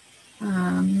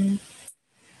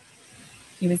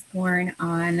 He was born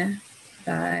on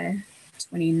the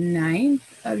 29th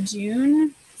of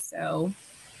June. So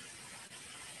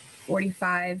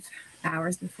 45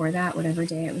 hours before that, whatever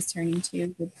day it was turning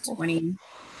to, the 27th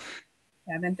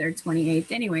or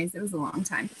 28th. Anyways, it was a long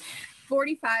time.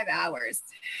 45 hours.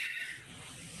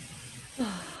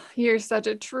 You're such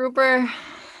a trooper.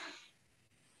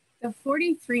 The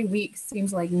 43 weeks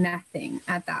seems like nothing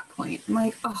at that point. I'm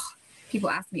like, people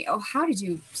ask me, how did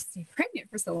you stay pregnant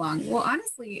for so long? Well,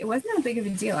 honestly, it wasn't that big of a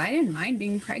deal. I didn't mind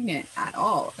being pregnant at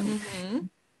all. Mm-hmm.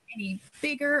 Any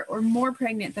bigger or more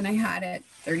pregnant than I had at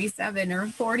 37 or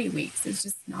 40 weeks. It's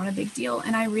just not a big deal.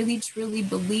 And I really, truly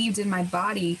believed in my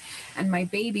body and my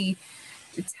baby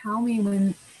to tell me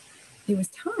when it was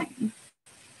time.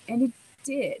 And it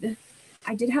did.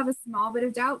 I did have a small bit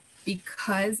of doubt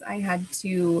because I had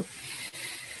to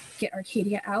get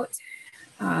Arcadia out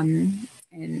and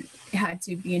it had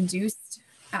to be induced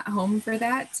at home for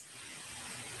that.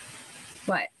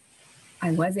 But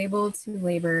I was able to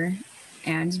labor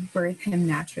and birth him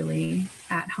naturally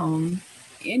at home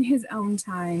in his own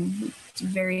time. It's a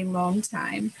very long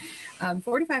time.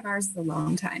 45 hours is a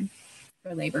long time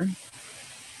for labor.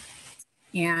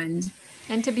 And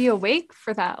to be awake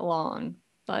for that long,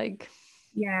 like.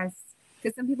 Yes,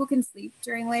 because some people can sleep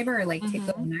during labor or like take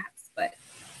little naps, but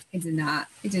it did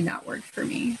not work for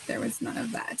me. There was none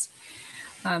of that.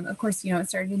 Of course, it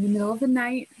started in the middle of the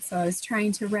night, so I was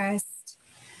trying to rest.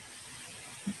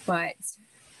 But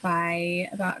by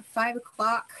about 5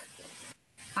 o'clock,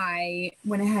 I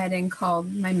went ahead and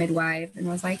called my midwife and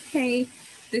was like, hey,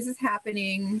 this is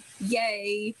happening.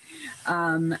 Yay.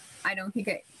 I don't think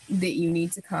that you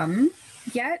need to come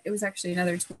yet. It was actually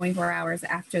another 24 hours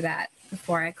after that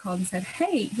before I called and said,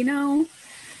 hey,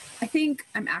 I think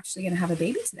I'm actually going to have a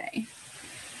baby today.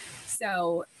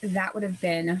 So that would have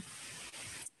been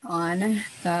on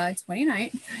the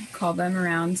 29th. I called them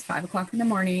around 5 o'clock in the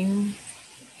morning.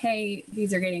 Hey,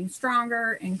 these are getting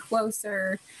stronger and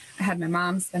closer. I had my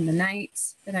mom spend the night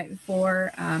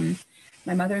before.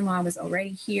 My mother-in-law was already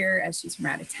here as she's from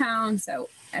out of town. So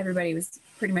everybody was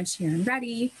pretty much here and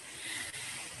ready.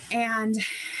 And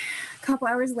a couple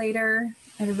hours later,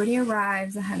 everybody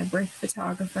arrives. I had a birth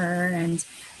photographer and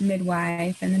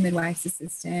midwife and the midwife's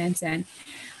assistant. And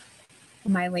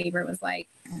my labor was like,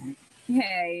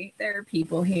 hey, there are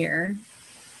people here.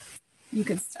 You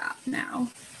could stop now.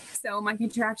 So my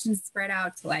contractions spread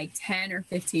out to like 10 or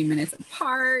 15 minutes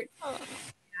apart.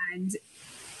 And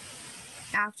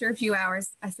after a few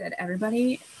hours, I said,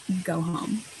 everybody, go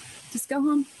home. Just go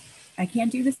home. I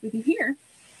can't do this with you here.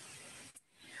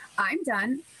 I'm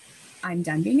done. I'm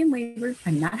done being in labor.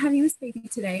 I'm not having this baby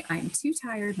today. I'm too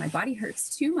tired. My body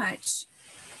hurts too much.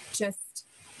 Just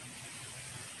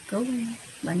go away.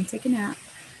 Let me take a nap.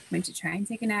 I went to try and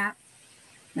take a nap.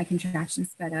 My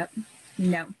contractions sped up.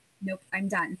 Nope, I'm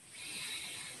done.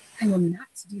 I will not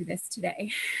do this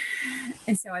today.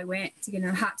 And so I went to get in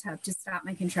a hot tub to stop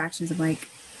my contractions. I'm like,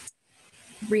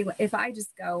 if I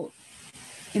just go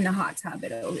in the hot tub,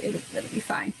 it'll be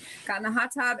fine. Got in the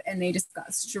hot tub and they just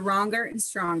got stronger and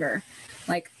stronger.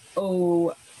 Like,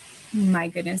 oh my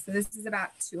goodness. So this is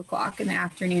about 2 o'clock in the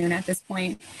afternoon at this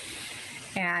point.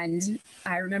 And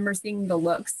I remember seeing the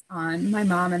looks on my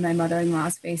mom and my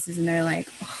mother-in-law's faces, and they're like,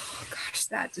 oh God, gosh,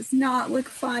 that does not look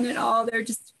fun at all. They're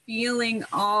just feeling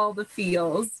all the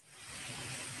feels.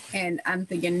 And I'm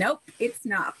thinking, nope, it's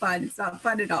not fun. It's not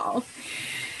fun at all.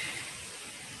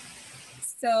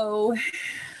 So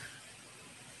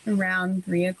around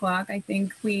 3 o'clock, I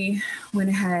think we went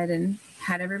ahead and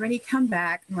had everybody come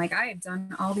back. I'm like, I have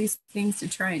done all these things to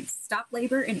try and stop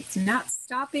labor and it's not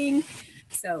stopping.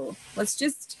 So let's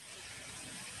just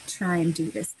try and do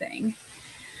this thing.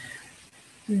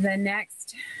 The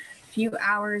next few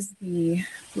hours, we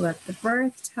blew up the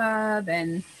birth tub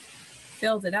and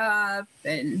filled it up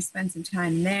and spent some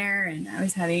time there. And I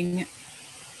was having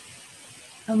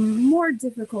a more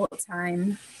difficult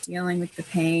time dealing with the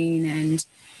pain and,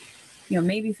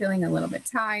 maybe feeling a little bit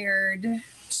tired,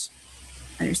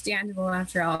 understandable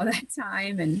after all that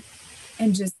time,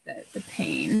 and just the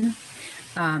pain.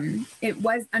 It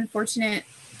was unfortunate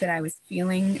that I was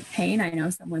feeling pain. I know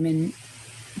some women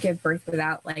give birth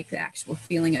without like the actual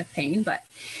feeling of pain, but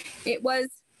it was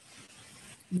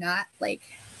not like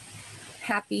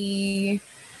happy,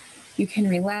 you can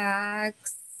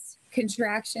relax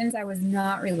contractions. I was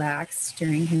not relaxed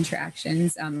during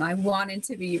contractions. I wanted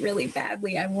to be really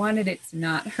badly. I wanted it to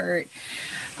not hurt.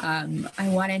 I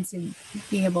wanted to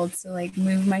be able to like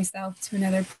move myself to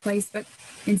another place, but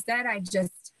instead I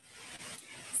just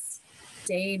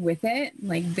stayed with it.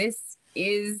 Like, this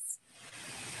is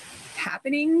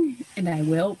happening and I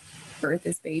will birth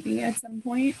this baby at some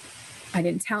point. I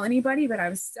didn't tell anybody, but I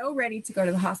was so ready to go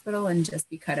to the hospital and just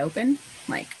be cut open.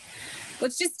 Like,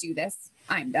 let's just do this.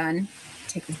 I'm done.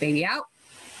 Take this baby out.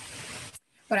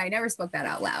 But I never spoke that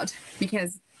out loud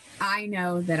because I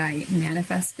know that I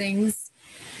manifest things,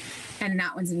 and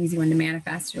that one's an easy one to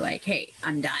manifest. You're like, hey,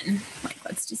 I'm done. Like,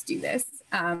 let's just do this.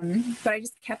 But I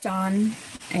just kept on,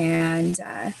 and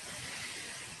I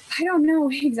don't know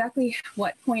exactly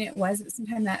what point it was, but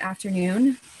sometime that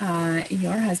afternoon,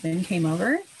 your husband came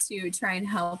over to try and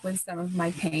help with some of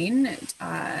my pain.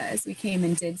 As we came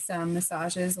and did some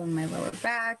massages on my lower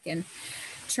back and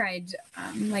tried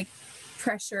like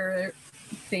pressure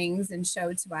things and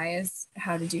showed Tobias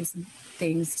how to do some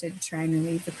things to try and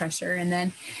relieve the pressure. And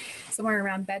then somewhere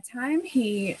around bedtime,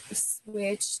 he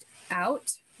switched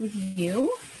out with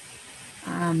you.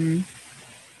 And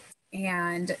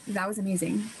that was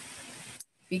amazing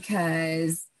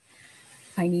because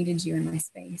I needed you in my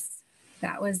space.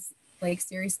 That was like,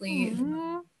 seriously,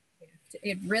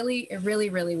 it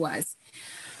really was.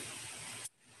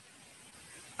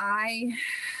 I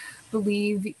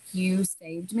believe you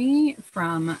saved me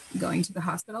from going to the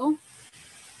hospital,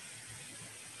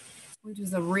 which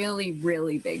was a really,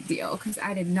 really big deal because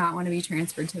I did not want to be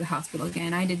transferred to the hospital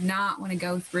again. I did not want to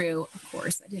go through, of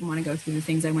course, I didn't want to go through the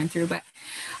things I went through, but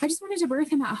I just wanted to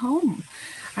birth him at home.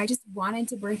 I just wanted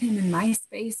to birth him in my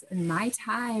space, in my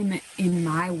time, in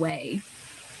my way.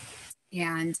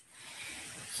 And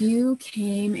you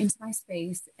came into my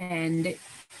space and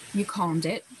you calmed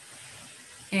it.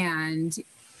 And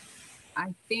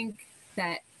I think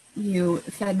that you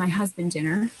fed my husband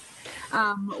dinner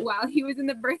while he was in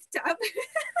the birth tub.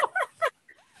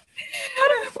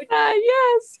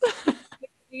 Yes.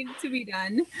 Needed to be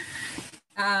done.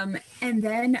 And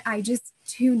then I just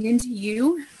tuned into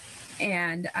you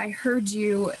and I heard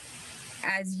you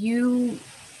as you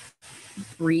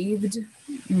breathed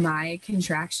my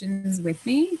contractions with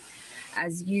me,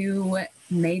 as you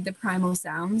made the primal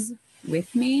sounds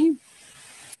with me,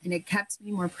 and it kept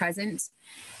me more present,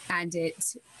 and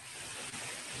it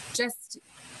just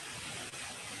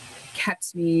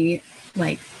kept me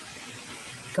like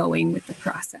going with the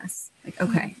process. Like,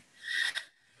 okay,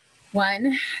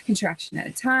 one contraction at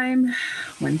a time,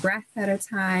 one breath at a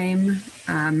time.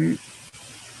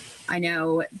 I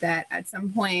know that at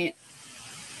some point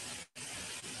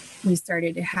we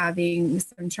started having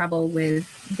some trouble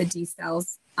with the D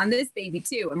cells on this baby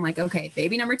too. I'm like, okay,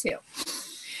 baby number 2.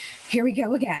 Here we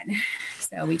go again.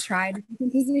 So we tried a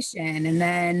different position, and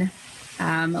then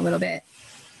a little bit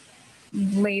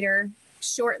later,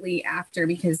 shortly after,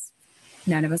 because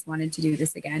none of us wanted to do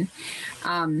this again,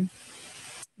 the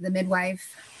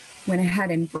midwife went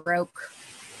ahead and broke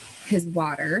his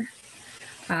water.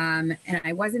 And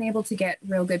I wasn't able to get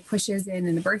real good pushes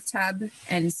in the birth tub.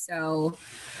 And so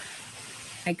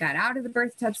I got out of the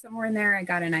birth tub somewhere in there. I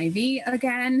got an IV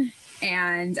again,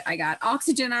 and I got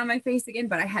oxygen on my face again,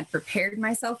 but I had prepared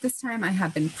myself this time. I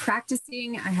had been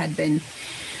practicing. I had been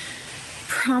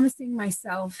promising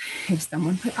myself, if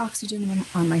someone put oxygen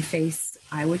on my face,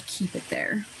 I would keep it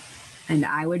there. And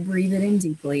I would breathe it in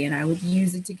deeply, and I would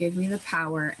use it to give me the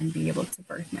power and be able to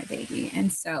birth my baby.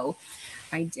 And so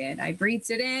I did. I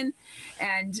breathed it in,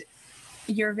 and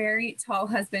your very tall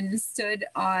husband stood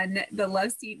on the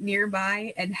love seat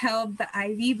nearby and held the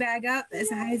IV bag up as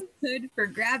high as he could for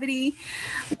gravity,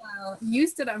 while you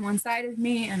stood on one side of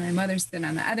me and my mother stood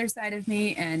on the other side of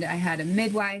me, and I had a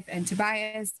midwife and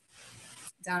Tobias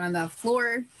down on the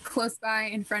floor close by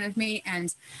in front of me.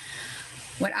 And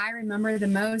what I remember the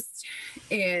most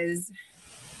is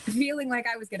feeling like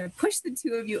I was going to push the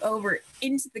two of you over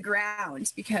into the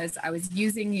ground, because I was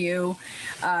using you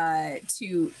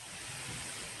to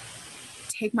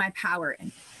take my power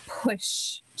and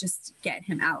push, just get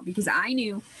him out, because I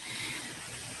knew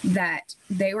that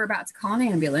they were about to call an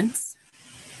ambulance,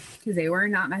 because they were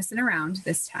not messing around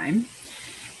this time.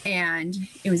 And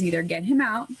it was either get him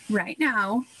out right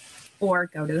now or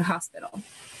go to the hospital.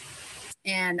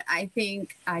 And I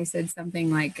think I said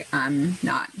something like, I'm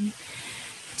not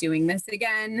doing this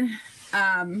again,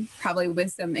 probably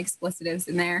with some explicitives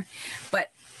in there,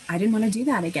 but I didn't want to do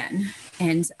that again.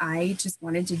 And I just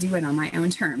wanted to do it on my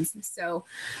own terms. So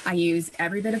I used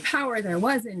every bit of power there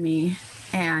was in me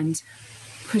and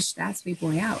pushed that sweet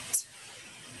boy out.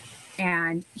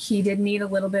 And he did need a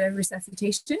little bit of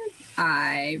resuscitation.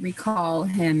 I recall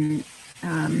him,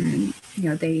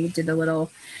 they did a little,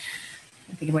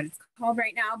 I think of what it's called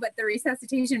right now, but the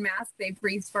resuscitation mask, they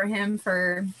breathed for him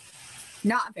for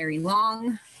not very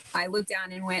long. I looked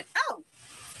down and went, oh,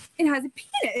 it has a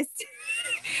penis.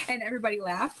 And everybody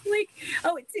laughed, like,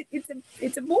 oh,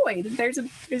 it's a boy. There's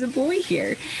a boy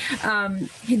here.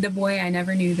 The boy I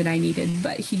never knew that I needed,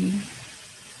 but he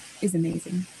is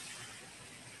amazing.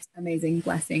 Amazing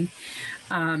blessing.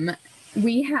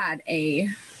 We had a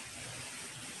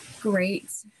great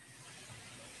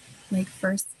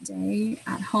first day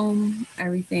at home.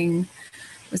 Everything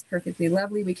was perfectly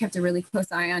lovely. We kept a really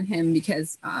close eye on him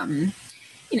because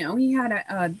he had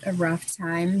a rough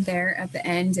time there at the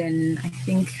end, and I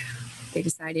think they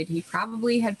decided he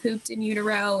probably had pooped in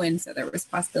utero, and so there was a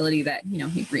possibility that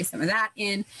he breathed some of that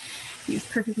in. He was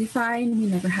perfectly fine. We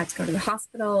never had to go to the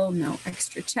hospital. No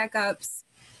extra checkups.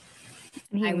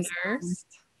 He nursed.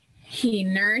 He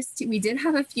nursed. We did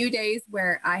have a few days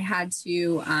where I had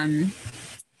to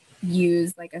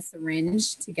use like a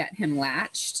syringe to get him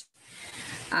latched.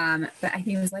 But I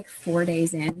think it was like 4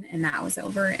 days in, and that was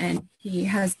over. And he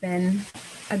has been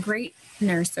a great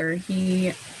nurser.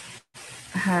 He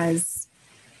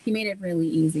made it really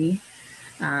easy.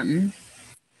 And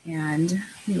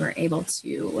we were able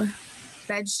to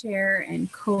bed share and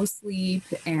co-sleep,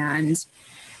 and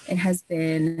it has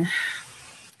been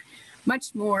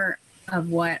much more of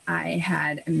what I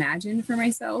had imagined for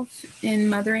myself in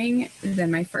mothering than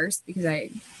my first, because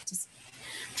I just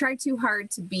tried too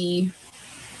hard to be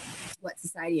what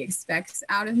society expects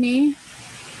out of me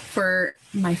for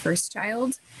my first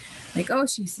child. Like, oh,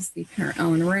 she used to sleep in her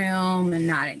own room and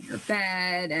not in her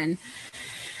bed. And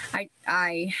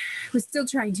I was still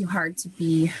trying too hard to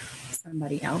be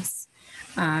somebody else.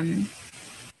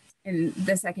 And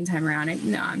the second time around,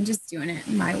 I'm just doing it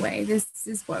my way. This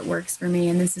is what works for me,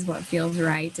 and this is what feels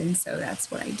right. And so that's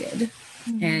what I did.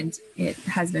 Mm-hmm. And it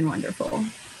has been wonderful.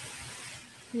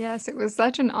 Yes, it was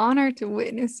such an honor to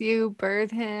witness you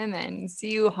birth him and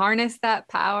see you harness that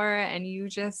power. And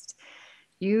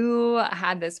you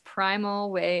had this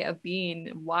primal way of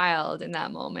being wild in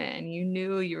that moment, and you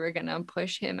knew you were going to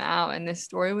push him out, and this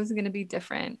story was going to be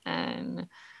different. And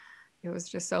it was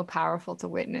just so powerful to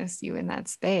witness you in that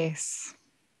space.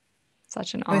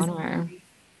 Such an honor.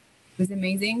 It was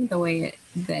amazing the way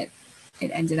that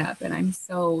it ended up. And I'm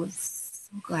so,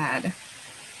 so glad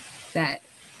that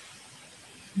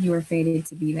you were fated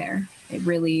to be there. It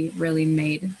really, really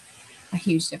made a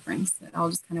huge difference. It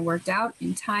all just kind of worked out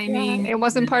in timing. Yeah, it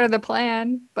wasn't part of the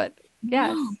plan, but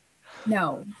yes.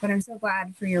 No, but I'm so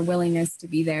glad for your willingness to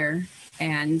be there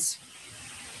and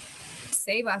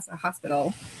save us a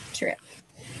hospital trip.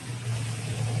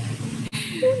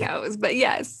 Who knows? But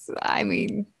yes, I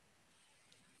mean,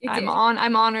 I'm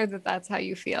honored that that's how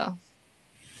you feel.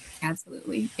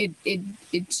 Absolutely.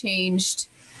 It changed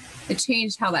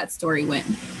how that story went.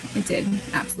 It did.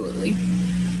 Absolutely.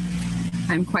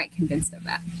 I'm quite convinced of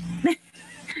that.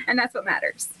 And that's what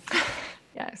matters.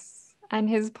 Yes. And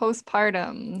his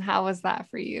postpartum, how was that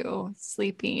for you?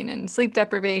 Sleeping and sleep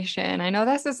deprivation. I know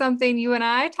this is something you and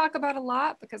I talk about a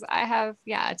lot, because I have,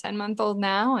 a 10-month-old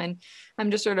now, and I'm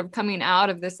just sort of coming out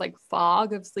of this like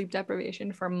fog of sleep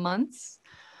deprivation for months.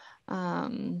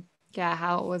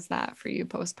 How was that for you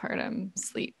postpartum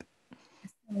sleep?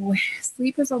 So,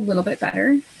 sleep was a little bit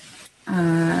better.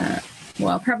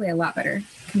 Probably a lot better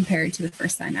compared to the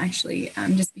first time, actually,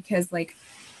 just because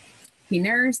He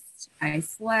nursed, I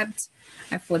slept,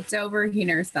 I flipped over, he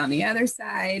nursed on the other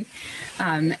side.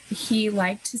 He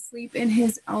liked to sleep in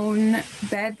his own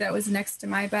bed that was next to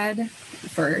my bed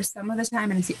for some of the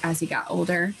time. And as he got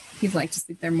older, he'd like to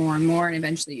sleep there more and more. And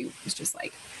eventually it was just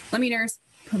like, let me nurse,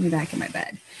 put me back in my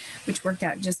bed, which worked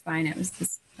out just fine. It was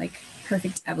this like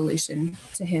perfect evolution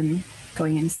to him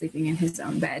going and sleeping in his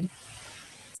own bed.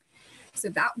 So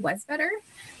that was better.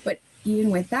 But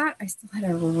even with that, I still had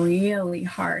a really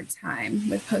hard time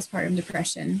with postpartum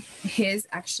depression. His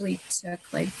actually took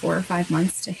like 4 or 5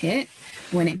 months to hit.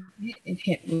 When it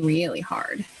hit really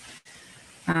hard.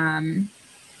 And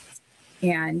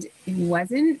it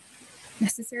wasn't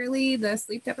necessarily the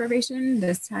sleep deprivation.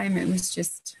 This time it was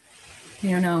just, I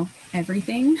don't know,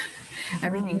 everything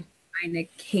kind of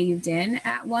caved in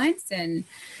at once. And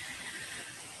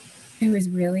it was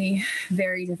really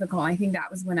very difficult. I think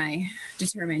that was when I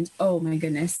determined, oh my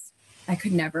goodness, I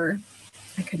cannot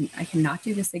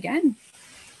do this again.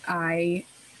 I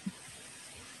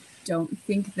don't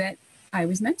think that I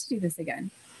was meant to do this again.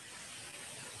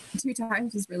 2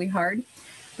 times was really hard.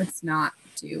 Let's not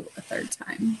do a 3rd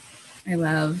time. I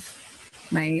love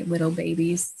my little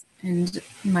babies and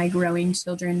my growing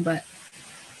children, but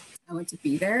I want to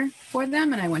be there for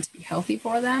them and I want to be healthy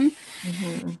for them.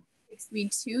 It takes me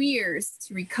 2 years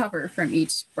to recover from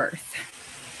each birth.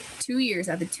 2 years.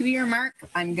 At the 2-year mark,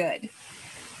 I'm good.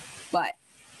 But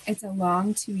it's a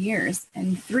long 2 years,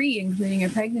 and 3, including a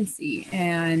pregnancy.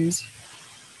 And,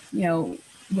 you know,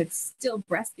 with still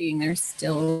breastfeeding, there's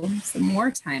still some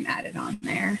more time added on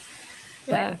there.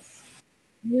 Yes.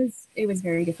 But it was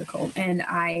very difficult. And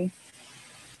I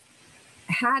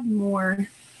had more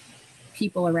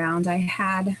people around. I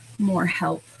had more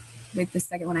help with the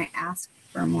second one. I asked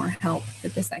for more help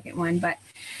with the second one, but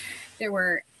there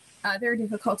were other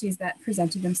difficulties that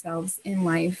presented themselves in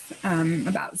life.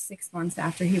 About 6 months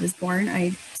after he was born,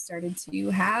 I started to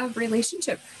have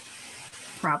relationship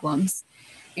problems,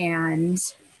 and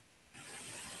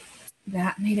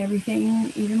that made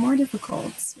everything even more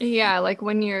difficult. Yeah, like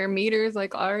when your meter's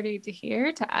like already to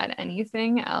here, to add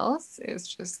anything else is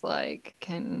just like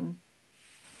can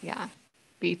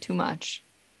be too much.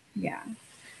 Yeah.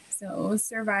 So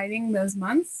surviving those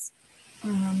months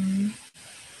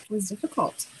was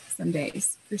difficult some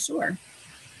days, for sure.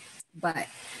 But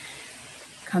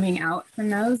coming out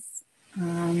from those,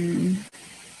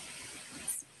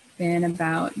 it's been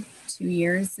about 2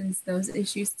 years since those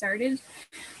issues started.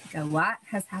 Like a lot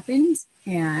has happened,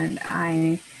 and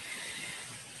I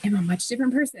am a much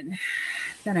different person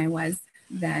than I was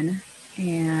then,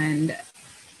 and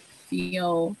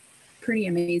feel pretty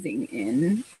amazing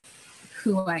in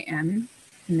who I am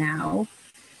now,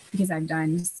 because I've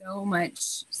done so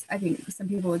much. I think some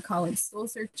people would call it soul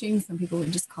searching. Some people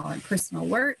would just call it personal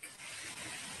work,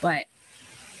 but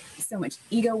so much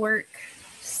ego work,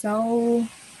 so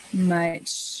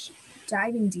much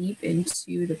diving deep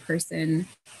into the person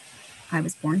I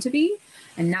was born to be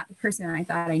and not the person I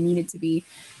thought I needed to be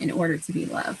in order to be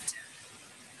loved.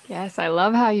 Yes, I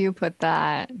love how you put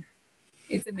that.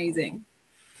 It's amazing.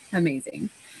 Amazing.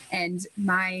 And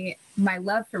my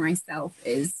love for myself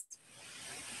is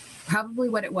probably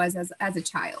what it was as a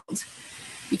child,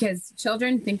 because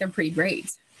children think they're pretty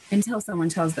great until someone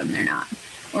tells them they're not,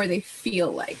 or they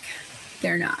feel like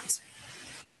they're not.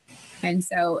 And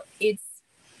so it's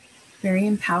very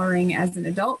empowering as an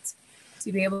adult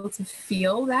to be able to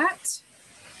feel that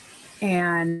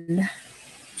and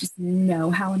just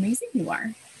know how amazing you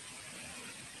are.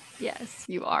 Yes,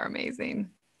 you are amazing.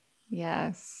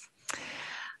 Yes.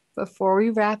 Before we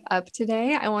wrap up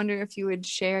today, I wonder if you would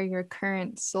share your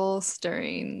current soul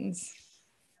stirrings.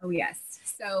 Oh, yes.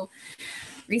 So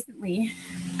recently,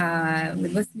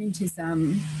 with listening to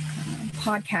some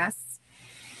podcasts,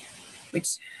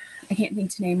 which I can't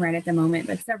think to name right at the moment,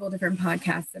 but several different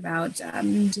podcasts about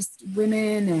just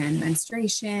women and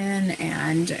menstruation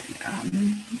and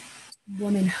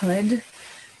womanhood,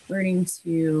 learning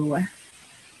to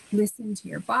listen to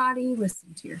your body,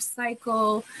 listen to your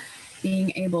cycle,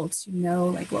 being able to know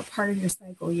like what part of your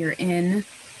cycle you're in,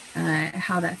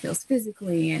 how that feels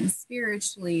physically and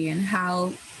spiritually, and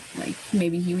how like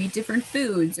maybe you eat different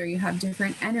foods or you have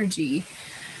different energy.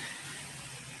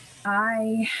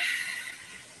 I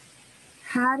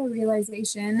had a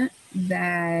realization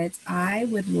that I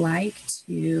would like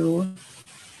to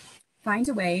find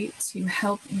a way to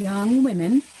help young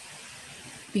women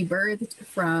be birthed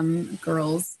from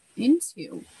girls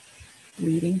into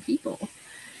bleeding people.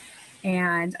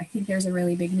 And I think there's a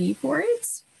really big need for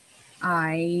it.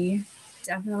 I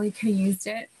definitely could have used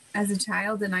it as a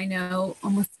child, and I know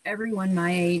almost everyone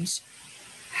my age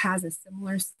has a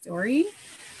similar story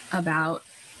about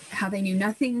how they knew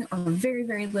nothing or very,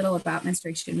 very little about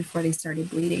menstruation before they started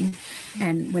bleeding.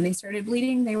 And when they started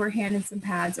bleeding, they were handed some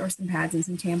pads and some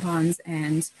tampons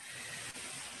and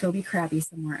go be crabby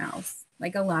somewhere else.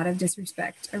 Like a lot of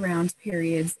disrespect around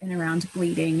periods and around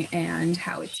bleeding and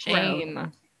how it's Shame. gross.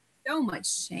 So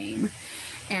much shame.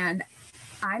 And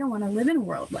I don't want to live in a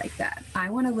world like that. I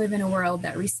want to live in a world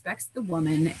that respects the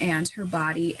woman and her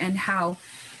body and how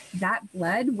that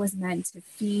blood was meant to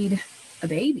feed a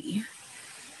baby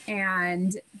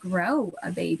and grow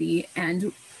a baby,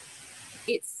 and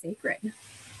it's sacred.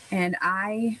 And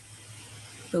I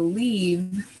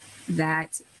believe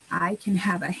that I can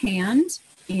have a hand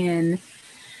in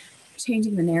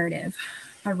changing the narrative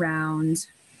around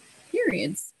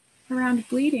periods, around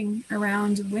bleeding,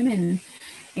 around women.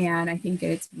 And I think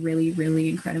that it's really, really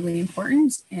incredibly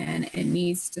important, and it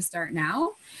needs to start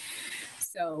now.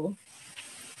 So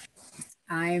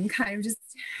I'm kind of just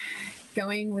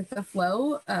going with the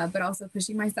flow, but also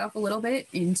pushing myself a little bit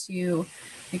into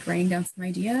like writing down some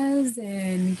ideas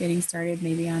and getting started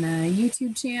maybe on a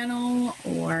YouTube channel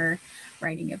or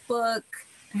writing a book.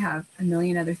 I have a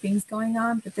million other things going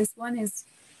on, but this one it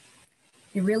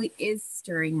really is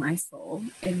stirring my soul.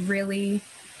 It really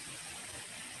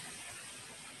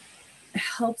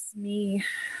helps me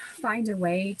find a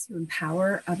way to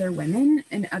empower other women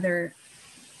and other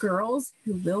girls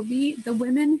who will be the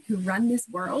women who run this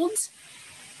world,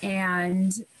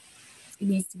 and it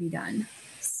needs to be done.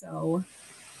 So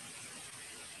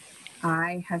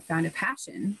I have found a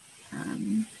passion,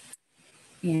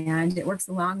 and it works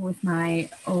along with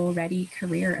my already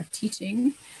career of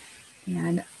teaching,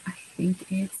 and I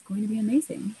think it's going to be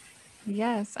amazing.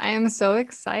 Yes, I am so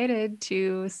excited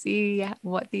to see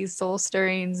what these soul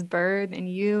stirrings birth in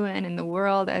you and in the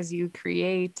world as you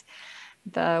create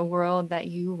the world that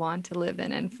you want to live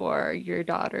in and for your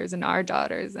daughters and our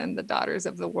daughters and the daughters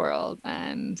of the world.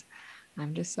 And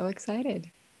I'm just so excited.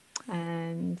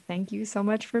 And thank you so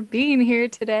much for being here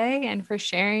today and for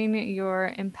sharing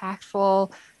your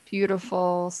impactful,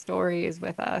 beautiful stories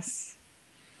with us.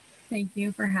 Thank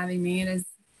you for having me. It is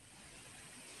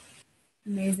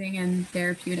amazing and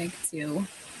therapeutic to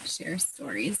share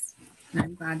stories. And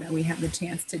I'm glad that we have the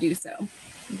chance to do so.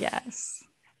 Yes.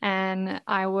 And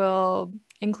I will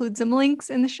include some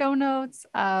links in the show notes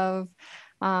of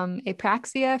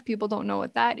Apraxia if people don't know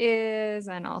what that is,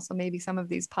 and also maybe some of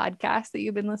these podcasts that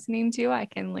you've been listening to. I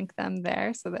can link them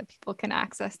there so that people can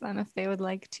access them if they would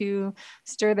like to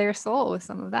stir their soul with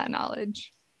some of that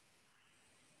knowledge.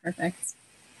 Perfect.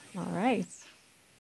 All right.